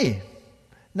 12:40.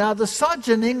 Now the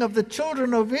sojourning of the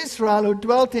children of Israel who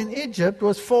dwelt in Egypt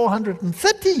was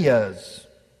 430 years.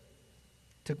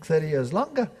 It took 30 years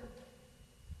longer.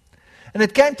 And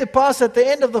it came to pass at the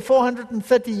end of the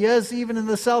 430 years, even in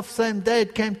the self-same day,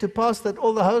 it came to pass that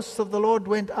all the hosts of the Lord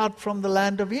went out from the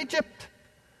land of Egypt.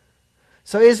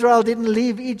 So Israel didn't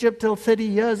leave Egypt till 30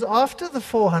 years after the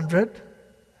 400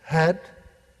 had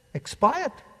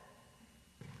expired.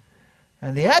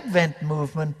 And the Advent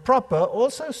movement proper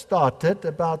also started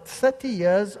about 30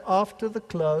 years after the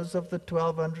close of the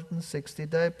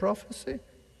 1260-day prophecy.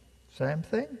 Same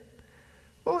thing.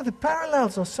 Oh, the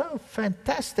parallels are so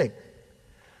fantastic.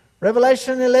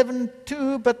 Revelation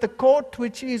 11:2, but the court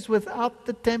which is without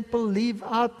the temple leave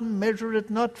out and measure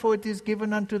it not, for it is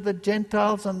given unto the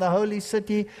Gentiles and the holy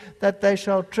city, that they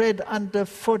shall tread under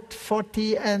foot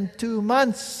 42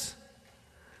 months.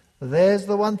 There's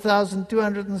the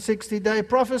 1260-day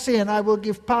prophecy, and I will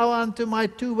give power unto my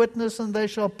 2 witnesses, and they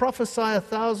shall prophesy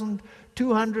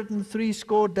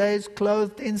 1,260 days,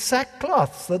 clothed in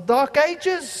sackcloth, the dark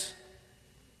ages.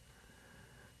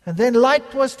 And then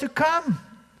light was to come.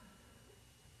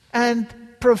 And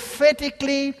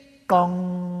prophetically,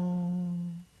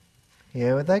 gong,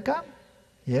 here they come.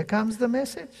 Here comes the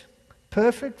message.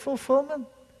 Perfect fulfillment.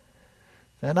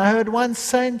 Then I heard one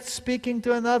saint speaking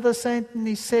to another saint, and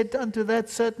he said unto that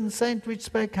certain saint which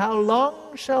spake, how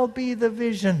long shall be the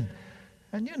vision?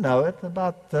 And you know it,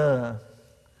 about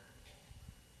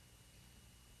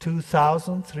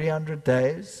 2,300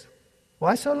 days.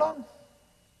 Why so long?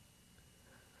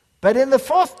 But in the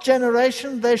 4th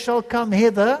generation they shall come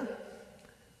hither,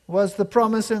 was the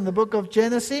promise in the book of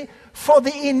Genesis, for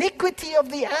the iniquity of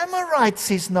the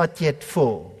Amorites is not yet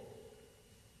full.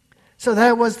 So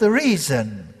that was the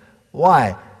reason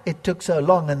why it took so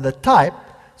long in the type.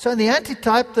 So in the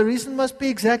antitype, the reason must be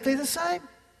exactly the same.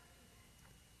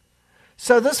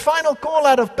 So this final call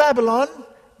out of Babylon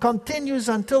continues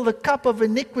until the cup of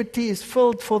iniquity is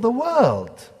filled for the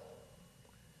world,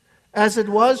 as it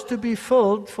was to be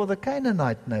filled for the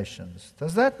Canaanite nations.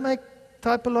 Does that make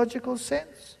typological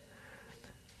sense?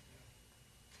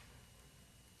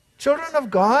 Children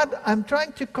of God, I'm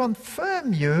trying to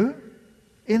confirm you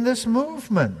in this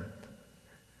movement.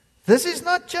 This is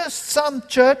not just some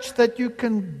church that you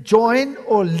can join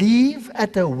or leave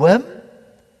at a whim.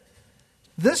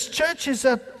 This church is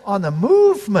on a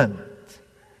movement.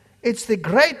 It's the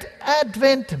great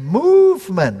Advent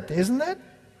movement, isn't it?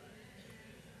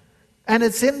 And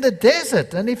it's in the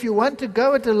desert. And if you want to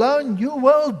go it alone, you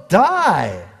will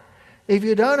die. If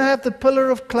you don't have the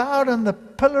pillar of cloud and the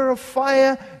pillar of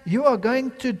fire, you are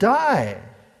going to die.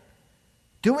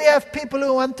 Do we have people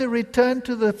who want to return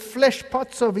to the flesh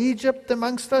pots of Egypt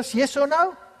amongst us? Yes or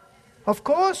no? Of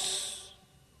course.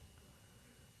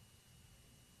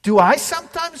 Do I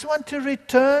sometimes want to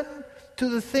return to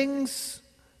the things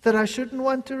that I shouldn't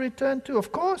want to return to?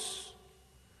 Of course.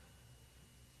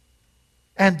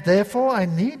 And therefore I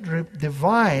need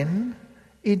divine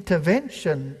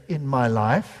intervention in my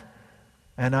life,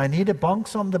 and I need a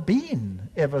bonks on the bean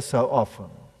ever so often.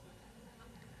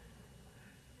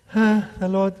 The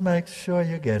Lord makes sure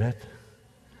you get it.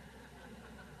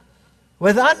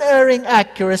 With unerring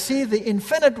accuracy, the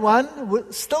Infinite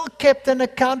One still kept an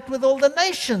account with all the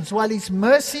nations. While His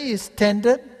mercy is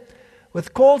tendered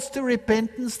with calls to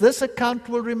repentance, this account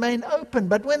will remain open.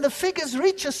 But when the figures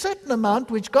reach a certain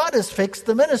amount which God has fixed,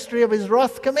 the ministry of His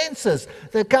wrath commences.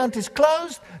 The account is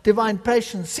closed, divine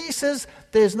patience ceases,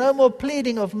 there's no more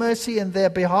pleading of mercy in their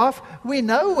behalf. We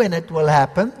know when it will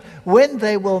happen, when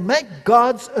they will make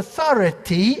God's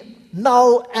authority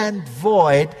null and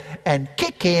void and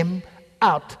kick Him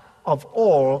out of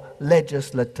all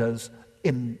legislators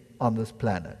on this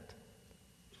planet.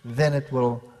 Then it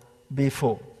will be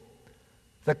full.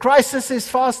 The crisis is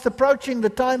fast approaching. The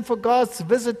time for God's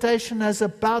visitation has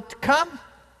about come.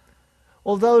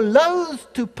 Although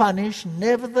loath to punish,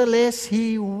 nevertheless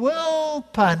He will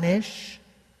punish,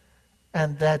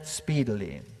 and that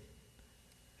speedily.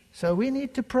 So we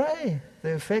need to pray.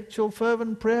 The effectual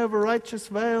fervent prayer of a righteous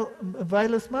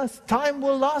availeth much. Time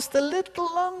will last a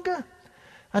little longer,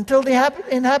 until the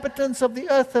inhabitants of the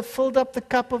earth have filled up the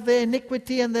cup of their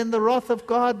iniquity, and then the wrath of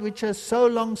God, which has so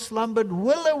long slumbered,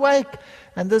 will awake,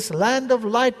 and this land of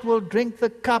light will drink the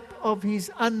cup of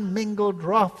His unmingled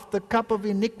wrath. The cup of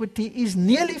iniquity is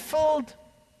nearly filled,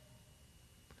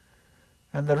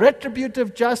 and the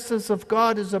retributive justice of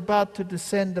God is about to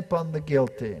descend upon the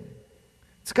guilty.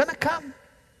 It's going to come.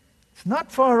 It's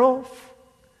not far off.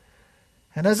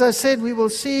 And as I said, we will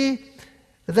see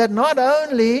that not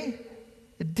only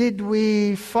did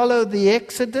we follow the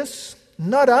Exodus,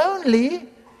 not only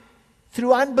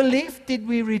through unbelief did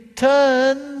we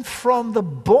return from the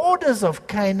borders of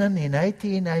Canaan in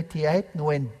 1888 and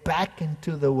went back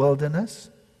into the wilderness,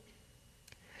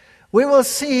 we will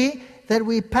see that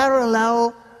we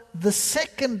parallel the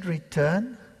second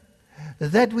return,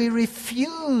 that we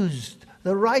refused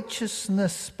the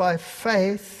righteousness by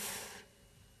faith,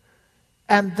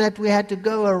 and that we had to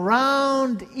go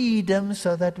around Edom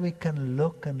so that we can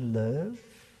look and live.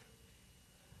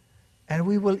 And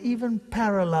we will even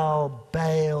parallel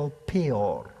Baal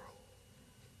Peor.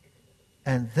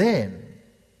 And then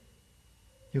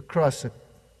you cross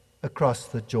across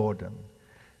the Jordan.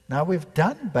 Now we've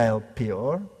done Baal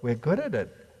Peor. We're good at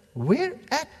it. We're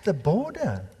at the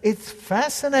border. It's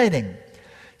fascinating.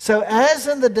 So as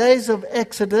in the days of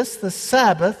Exodus, the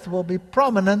Sabbath will be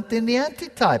prominent in the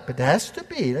antitype. It has to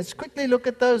be. Let's quickly look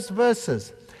at those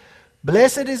verses.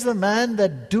 Blessed is the man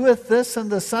that doeth this,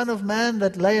 and the Son of Man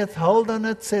that layeth hold on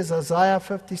it, says Isaiah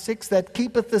 56, that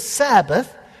keepeth the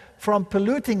Sabbath from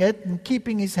polluting it, and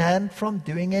keeping his hand from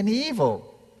doing any evil.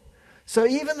 So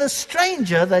even the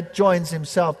stranger that joins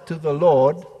himself to the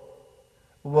Lord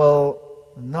will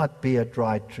not be a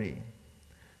dry tree.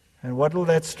 And what will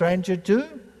that stranger do?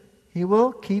 He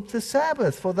will keep the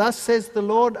Sabbath. For thus says the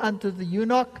Lord unto the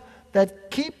eunuch,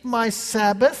 that keep my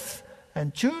Sabbath,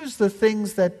 and choose the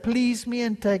things that please me,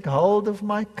 and take hold of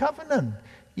my covenant.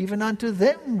 Even unto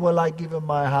them will I give in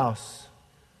my house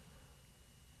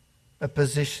a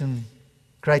position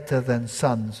greater than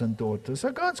sons and daughters.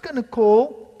 So God's going to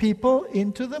call people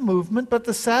into the movement, but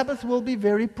the Sabbath will be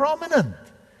very prominent.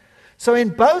 So in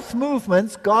both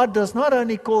movements, God does not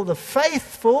only call the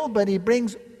faithful, but He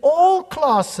brings all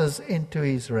classes into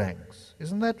His ranks.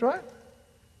 Isn't that right?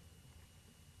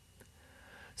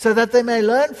 So that they may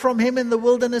learn from Him in the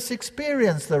wilderness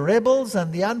experience. The rebels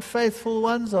and the unfaithful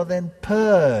ones are then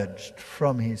purged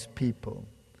from His people.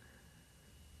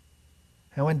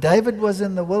 And when David was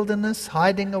in the wilderness,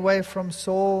 hiding away from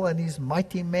Saul and his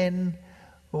mighty men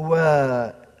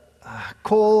were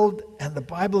called, and the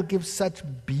Bible gives such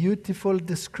beautiful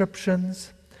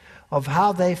descriptions of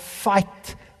how they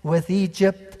fight with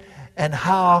Egypt, and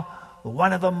how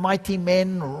one of the mighty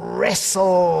men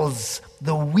wrestles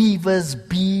the weaver's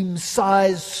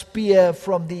beam-sized spear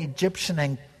from the Egyptian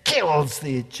and kills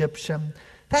the Egyptian.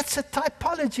 That's a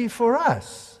typology for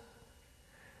us.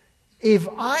 If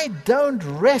I don't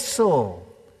wrestle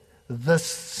the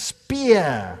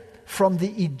spear from the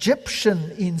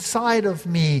Egyptian inside of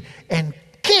me and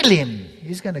kill him,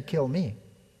 he's going to kill me.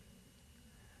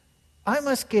 I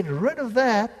must get rid of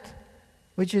that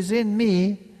which is in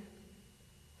me,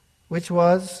 which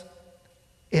was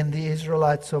in the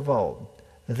Israelites of old.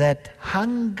 That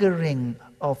hungering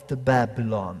after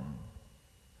Babylon.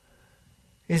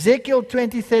 Ezekiel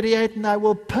 20:38, and I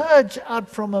will purge out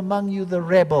from among you the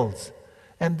rebels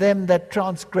and them that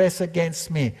transgress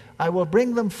against me. I will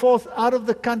bring them forth out of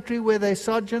the country where they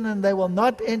sojourn, and they will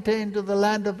not enter into the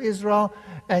land of Israel,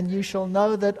 and you shall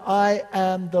know that I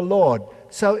am the Lord.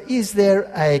 So is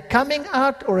there a coming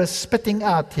out or a spitting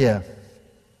out here?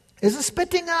 Is a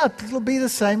spitting out. It will be the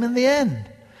same in the end.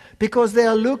 Because they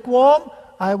are lukewarm,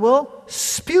 I will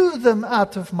spew them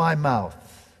out of my mouth.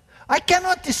 I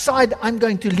cannot decide I'm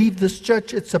going to leave this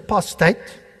church, it's apostate.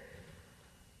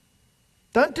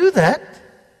 Don't do that.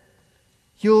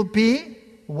 You'll be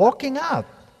walking out.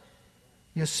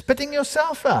 You're spitting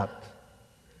yourself out.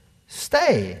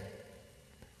 Stay.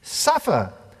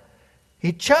 Suffer.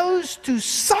 He chose to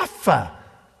suffer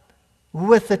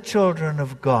with the children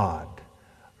of God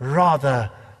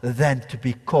rather than to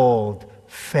be called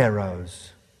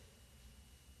Pharaoh's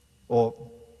or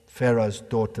Pharaoh's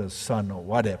daughter's son or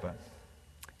whatever.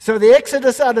 So the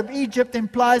exodus out of Egypt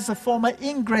implies a former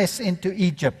ingress into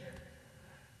Egypt.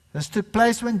 This took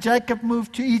place when Jacob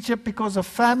moved to Egypt because of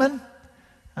famine,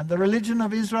 and the religion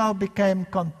of Israel became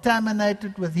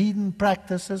contaminated with heathen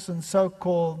practices, and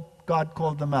God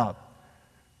called them out.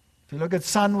 If you look at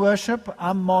sun worship,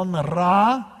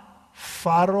 Ammon-Ra,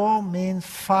 Pharaoh means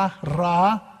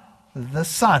Fa-Ra, the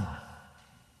sun.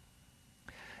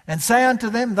 And say unto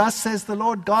them, thus says the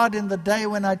Lord God, in the day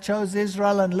when I chose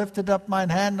Israel and lifted up mine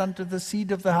hand unto the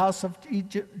seed of the house of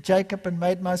Jacob and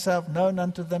made myself known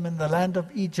unto them in the land of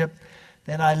Egypt,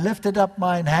 then I lifted up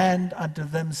mine hand unto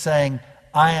them, saying,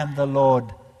 I am the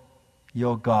Lord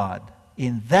your God.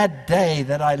 In that day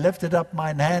that I lifted up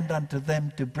mine hand unto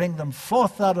them to bring them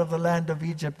forth out of the land of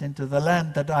Egypt into the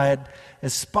land that I had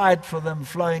espied for them,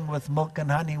 flowing with milk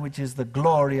and honey, which is the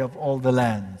glory of all the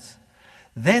lands.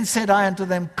 Then said I unto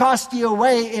them, cast ye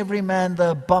away every man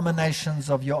the abominations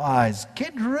of your eyes.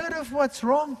 Get rid of what's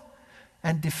wrong,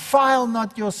 and defile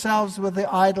not yourselves with the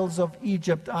idols of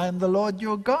Egypt. I am the Lord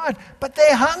your God. But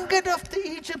they hungered after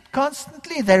Egypt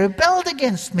constantly. They rebelled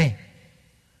against me,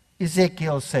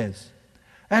 Ezekiel says,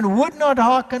 and would not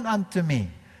hearken unto me.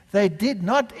 They did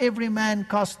not every man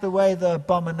cast away the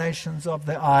abominations of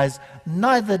their eyes,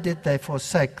 neither did they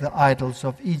forsake the idols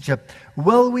of Egypt.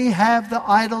 Will we have the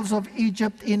idols of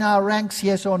Egypt in our ranks,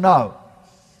 yes or no?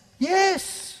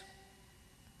 Yes.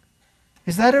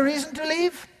 Is that a reason to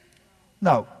leave?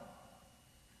 No.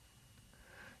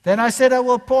 Then I said, I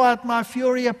will pour out my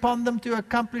fury upon them to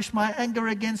accomplish my anger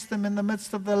against them in the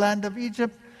midst of the land of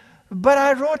Egypt. But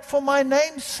I wrought for my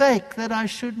name's sake, that I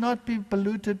should not be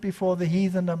polluted before the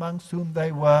heathen amongst whom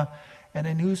they were, and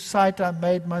in whose sight I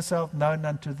made myself known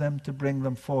unto them to bring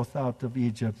them forth out of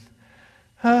Egypt.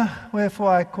 Wherefore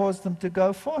I caused them to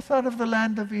go forth out of the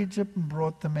land of Egypt and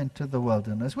brought them into the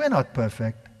wilderness. We're not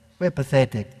perfect. We're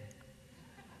pathetic.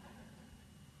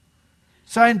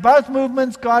 So in both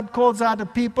movements, God calls out a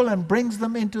people and brings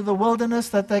them into the wilderness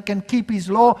that they can keep His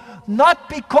law, not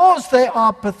because they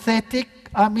are pathetic,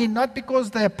 not because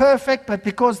they're perfect, but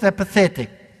because they're pathetic.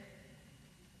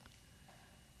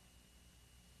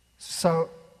 So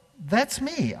that's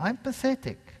me. I'm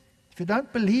pathetic. If you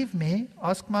don't believe me,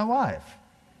 ask my wife.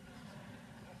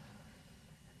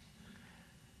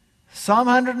 Psalm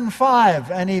 105,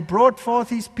 and He brought forth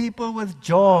His people with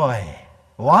joy.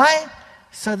 Why?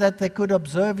 So that they could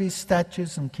observe His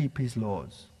statutes and keep His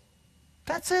laws.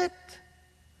 That's it.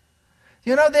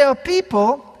 You know, there are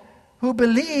people who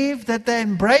believe that they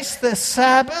embrace the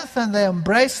Sabbath and they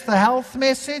embrace the health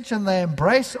message and they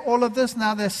embrace all of this,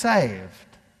 now they're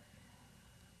saved.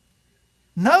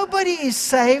 Nobody is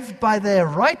saved by their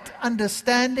right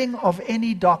understanding of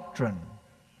any doctrine.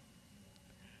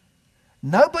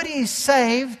 Nobody is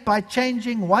saved by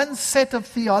changing one set of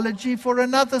theology for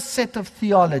another set of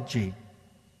theology.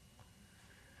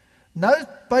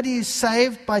 Nobody is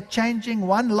saved by changing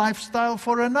one lifestyle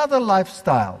for another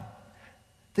lifestyle.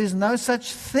 There's no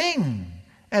such thing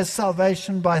as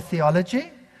salvation by theology.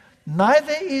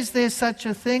 Neither is there such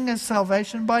a thing as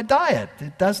salvation by diet.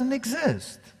 It doesn't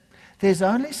exist. There's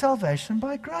only salvation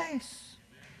by grace.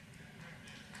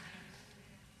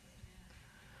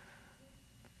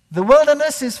 The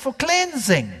wilderness is for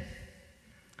cleansing.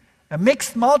 A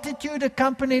mixed multitude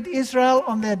accompanied Israel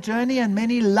on their journey, and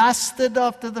many lusted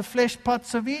after the flesh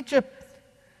pots of Egypt.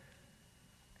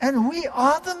 And we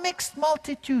are the mixed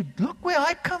multitude. Look where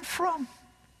I come from.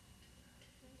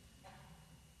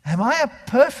 Am I a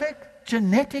perfect,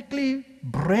 genetically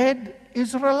bred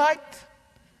Israelite?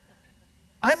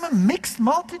 I'm a mixed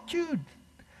multitude.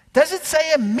 Does it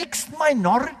say a mixed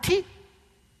minority?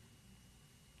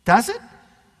 Does it?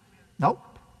 Nope.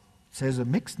 It says a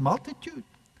mixed multitude.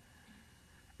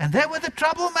 And they were the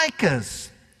troublemakers.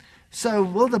 So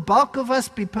will the bulk of us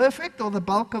be perfect or the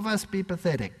bulk of us be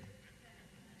pathetic?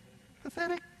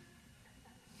 Pathetic.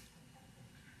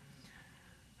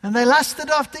 And they lusted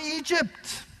after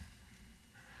Egypt,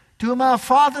 to whom our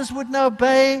fathers would not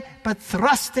obey, but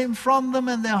thrust him from them,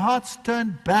 and their hearts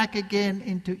turned back again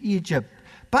into Egypt.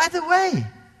 By the way,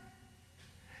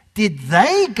 did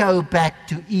they go back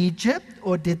to Egypt,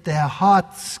 or did their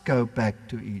hearts go back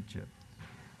to Egypt?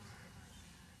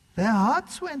 Their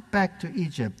hearts went back to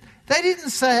Egypt. They didn't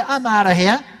say, I'm out of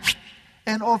here,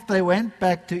 and off they went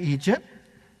back to Egypt.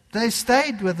 They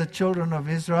stayed with the children of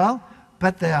Israel,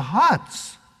 but their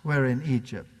hearts were in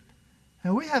Egypt.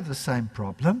 And we have the same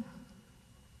problem.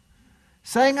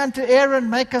 Saying unto Aaron,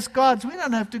 make us gods. We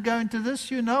don't have to go into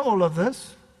this. You know all of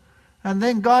this. And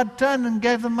then God turned and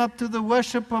gave them up to the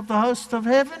worship of the host of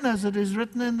heaven, as it is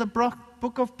written in the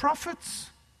book of prophets.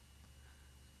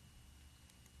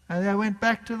 And they went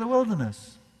back to the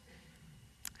wilderness.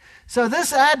 So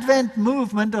this Advent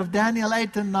movement of Daniel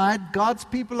 8 and 9, God's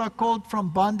people are called from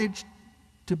bondage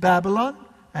to Babylon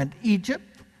and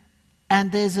Egypt.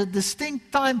 And there's a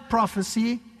distinct time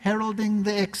prophecy heralding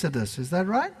the Exodus. Is that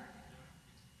right?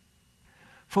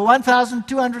 For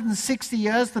 1,260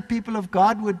 years, the people of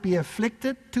God would be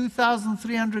afflicted.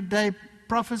 2,300-day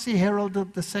prophecy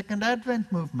heralded the second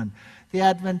Advent movement. The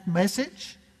Advent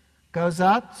message goes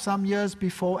out some years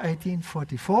before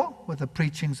 1844 with the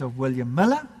preachings of William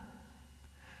Miller.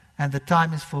 And the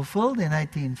time is fulfilled in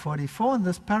 1844, and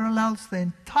this parallels the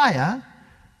entire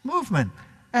movement.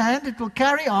 And it will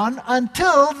carry on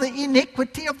until the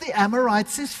iniquity of the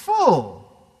Amorites is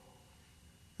full.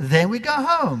 Then we go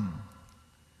home.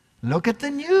 Look at the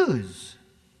news.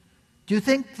 Do you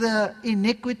think the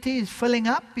iniquity is filling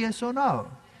up, yes or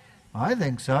no? I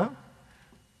think so.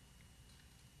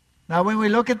 Now, when we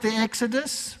look at the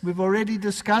Exodus, we've already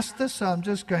discussed this, so I'm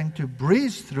just going to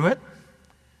breeze through it.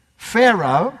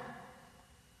 Pharaoh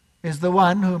is the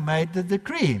one who made the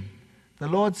decree. The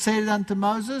Lord said unto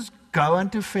Moses, go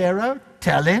unto Pharaoh,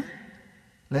 tell him,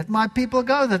 let my people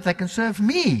go, that they can serve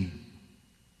me.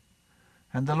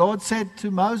 And the Lord said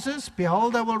to Moses,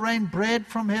 behold, I will rain bread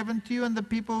from heaven to you, and the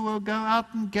people will go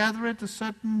out and gather at a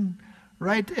certain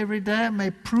rate every day, and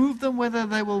may prove them whether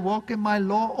they will walk in my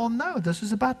law or no. This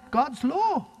is about God's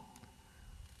law.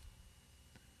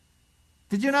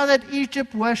 Did you know that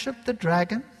Egypt worshipped the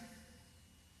dragon?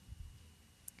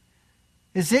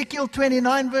 Ezekiel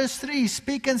 29 verse 3,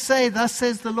 speak and say, thus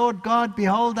says the Lord God,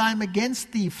 behold, I am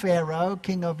against thee, Pharaoh,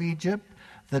 king of Egypt,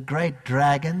 the great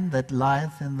dragon that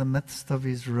lieth in the midst of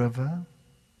his river,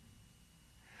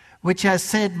 which has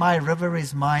said, my river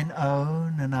is mine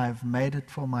own, and I have made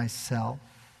it for myself.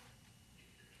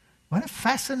 What a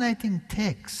fascinating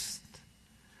text.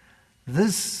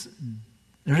 This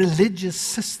religious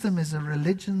system is a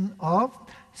religion of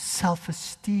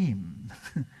self-esteem.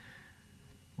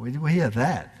 Where do we hear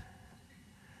that?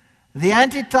 The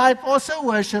Antitype also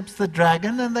worships the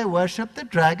dragon, and they worship the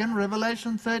dragon,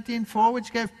 Revelation 13:4,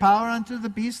 which gave power unto the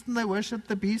beast, and they worship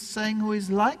the beast, saying, who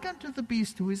is like unto the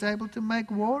beast, who is able to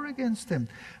make war against him.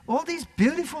 All these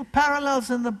beautiful parallels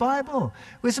in the Bible.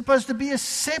 We're supposed to be a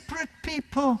separate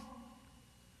people.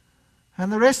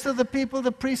 And the rest of the people,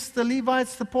 the priests, the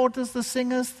Levites, the porters, the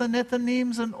singers, the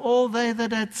Nethinims, and all they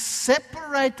that had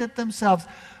separated themselves.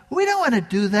 We don't want to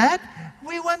do that.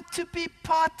 We want to be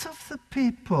part of the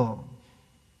people.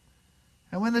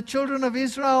 And when the children of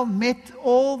Israel met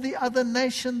all the other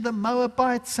nations, the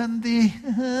Moabites and the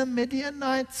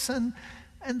Midianites, and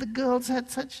the girls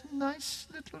had such nice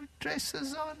little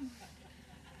dresses on.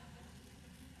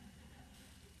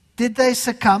 Did they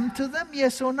succumb to them,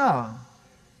 yes or no?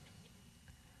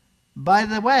 By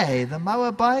the way, the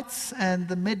Moabites and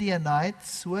the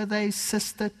Midianites, were they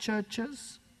sister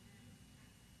churches?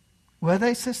 Were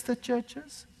they sister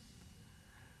churches?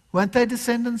 Weren't they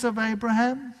descendants of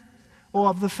Abraham? Or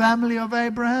of the family of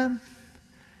Abraham?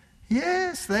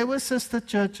 Yes, they were sister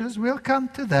churches. We'll come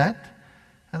to that.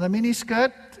 And the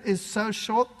miniskirt is so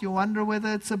short, you wonder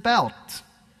whether it's a belt.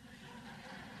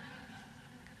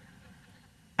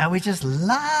 And we just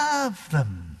love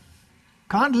them.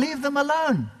 Can't leave them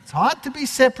alone. It's hard to be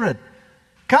separate.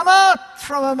 Come out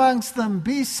from amongst them,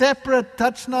 be separate,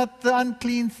 touch not the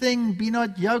unclean thing, be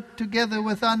not yoked together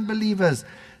with unbelievers.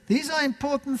 These are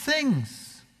important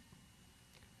things.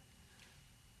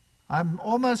 I'm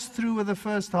almost through with the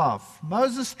first half.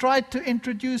 Moses tried to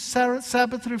introduce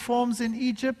Sabbath reforms in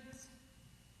Egypt,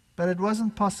 but it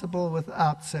wasn't possible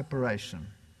without separation.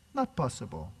 Not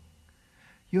possible.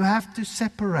 You have to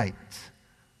separate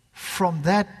from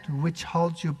that which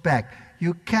holds you back.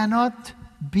 You cannot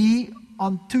be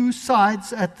on two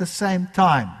sides at the same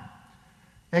time.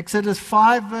 Exodus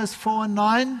 5 verse 4 and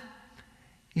 9,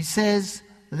 he says,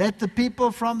 let the people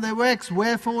from their works,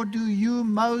 wherefore do you,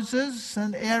 Moses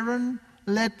and Aaron,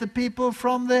 let the people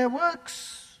from their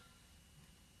works?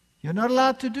 You're not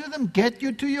allowed to do them. Get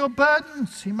you to your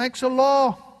burdens. He makes a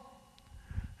law.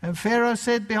 And Pharaoh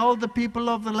said, behold, the people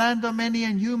of the land are many,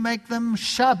 and you make them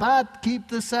Shabbat, keep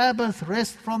the Sabbath,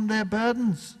 rest from their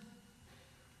burdens.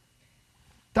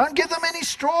 Don't give them any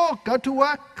straw. Go to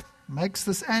work. Makes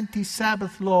this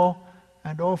anti-Sabbath law,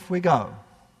 and off we go.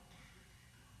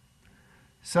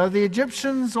 So the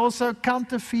Egyptians also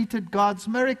counterfeited God's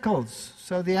miracles.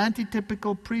 So the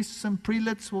antitypical priests and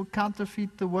prelates will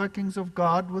counterfeit the workings of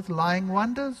God with lying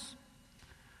wonders.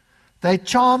 They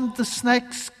charmed the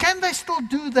snakes. Can they still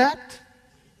do that?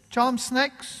 Charm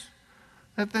snakes?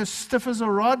 That they're stiff as a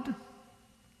rod?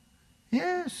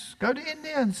 Yes. Go to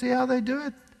India and see how they do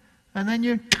it. And then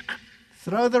you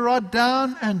throw the rod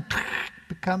down and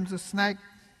becomes a snake.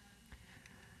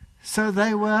 So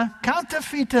they were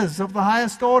counterfeiters of the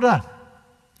highest order.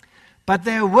 But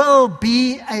there will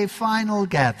be a final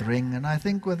gathering. And I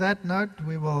think with that note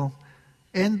we will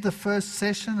end the first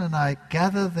session. And I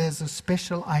gather there's a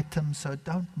special item, so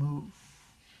don't move.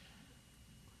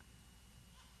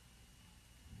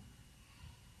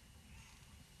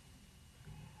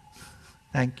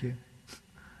 Thank you.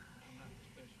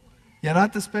 You're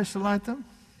not the special item?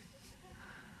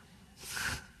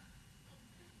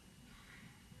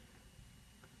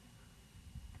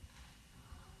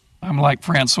 I'm like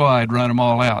Francois, I'd run them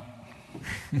all out.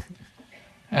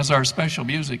 As our special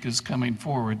music is coming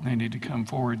forward, they need to come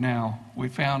forward now. We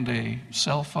found a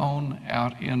cell phone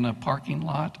out in the parking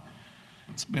lot.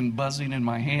 It's been buzzing in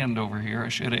my hand over here. I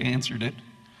should have answered it.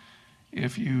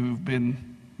 If you've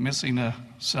been missing a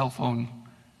cell phone,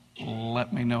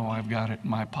 let me know. I've got it in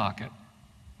my pocket.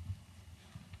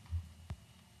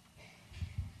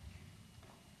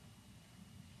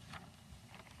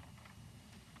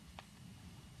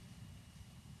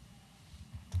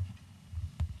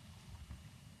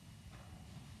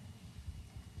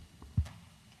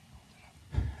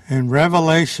 In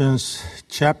Revelations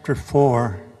chapter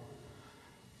 4,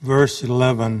 verse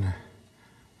 11,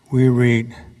 we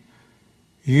read,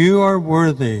 "You are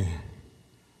worthy,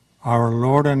 our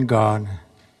Lord and God,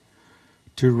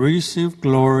 to receive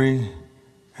glory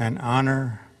and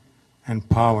honor and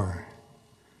power."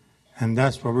 And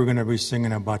that's what we're going to be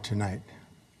singing about tonight.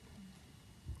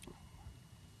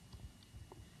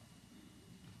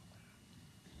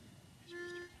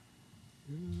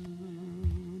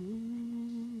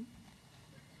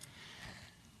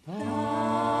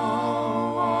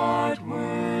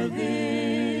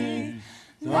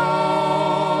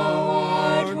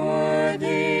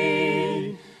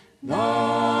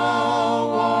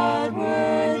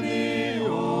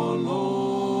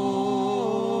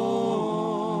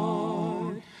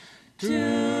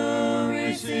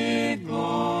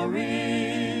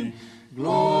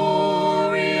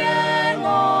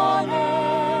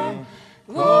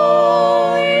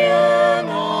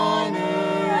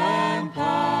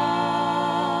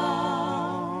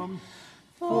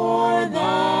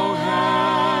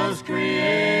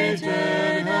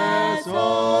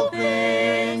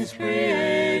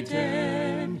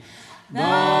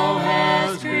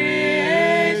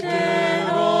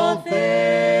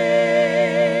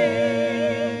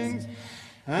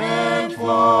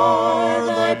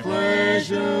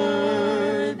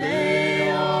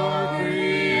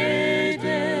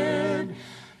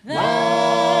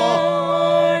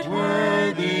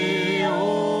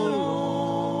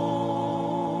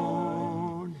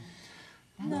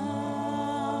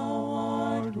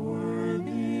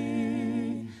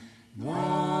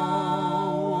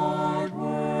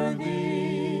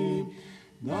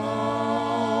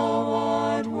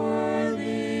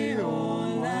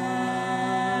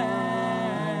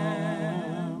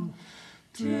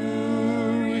 To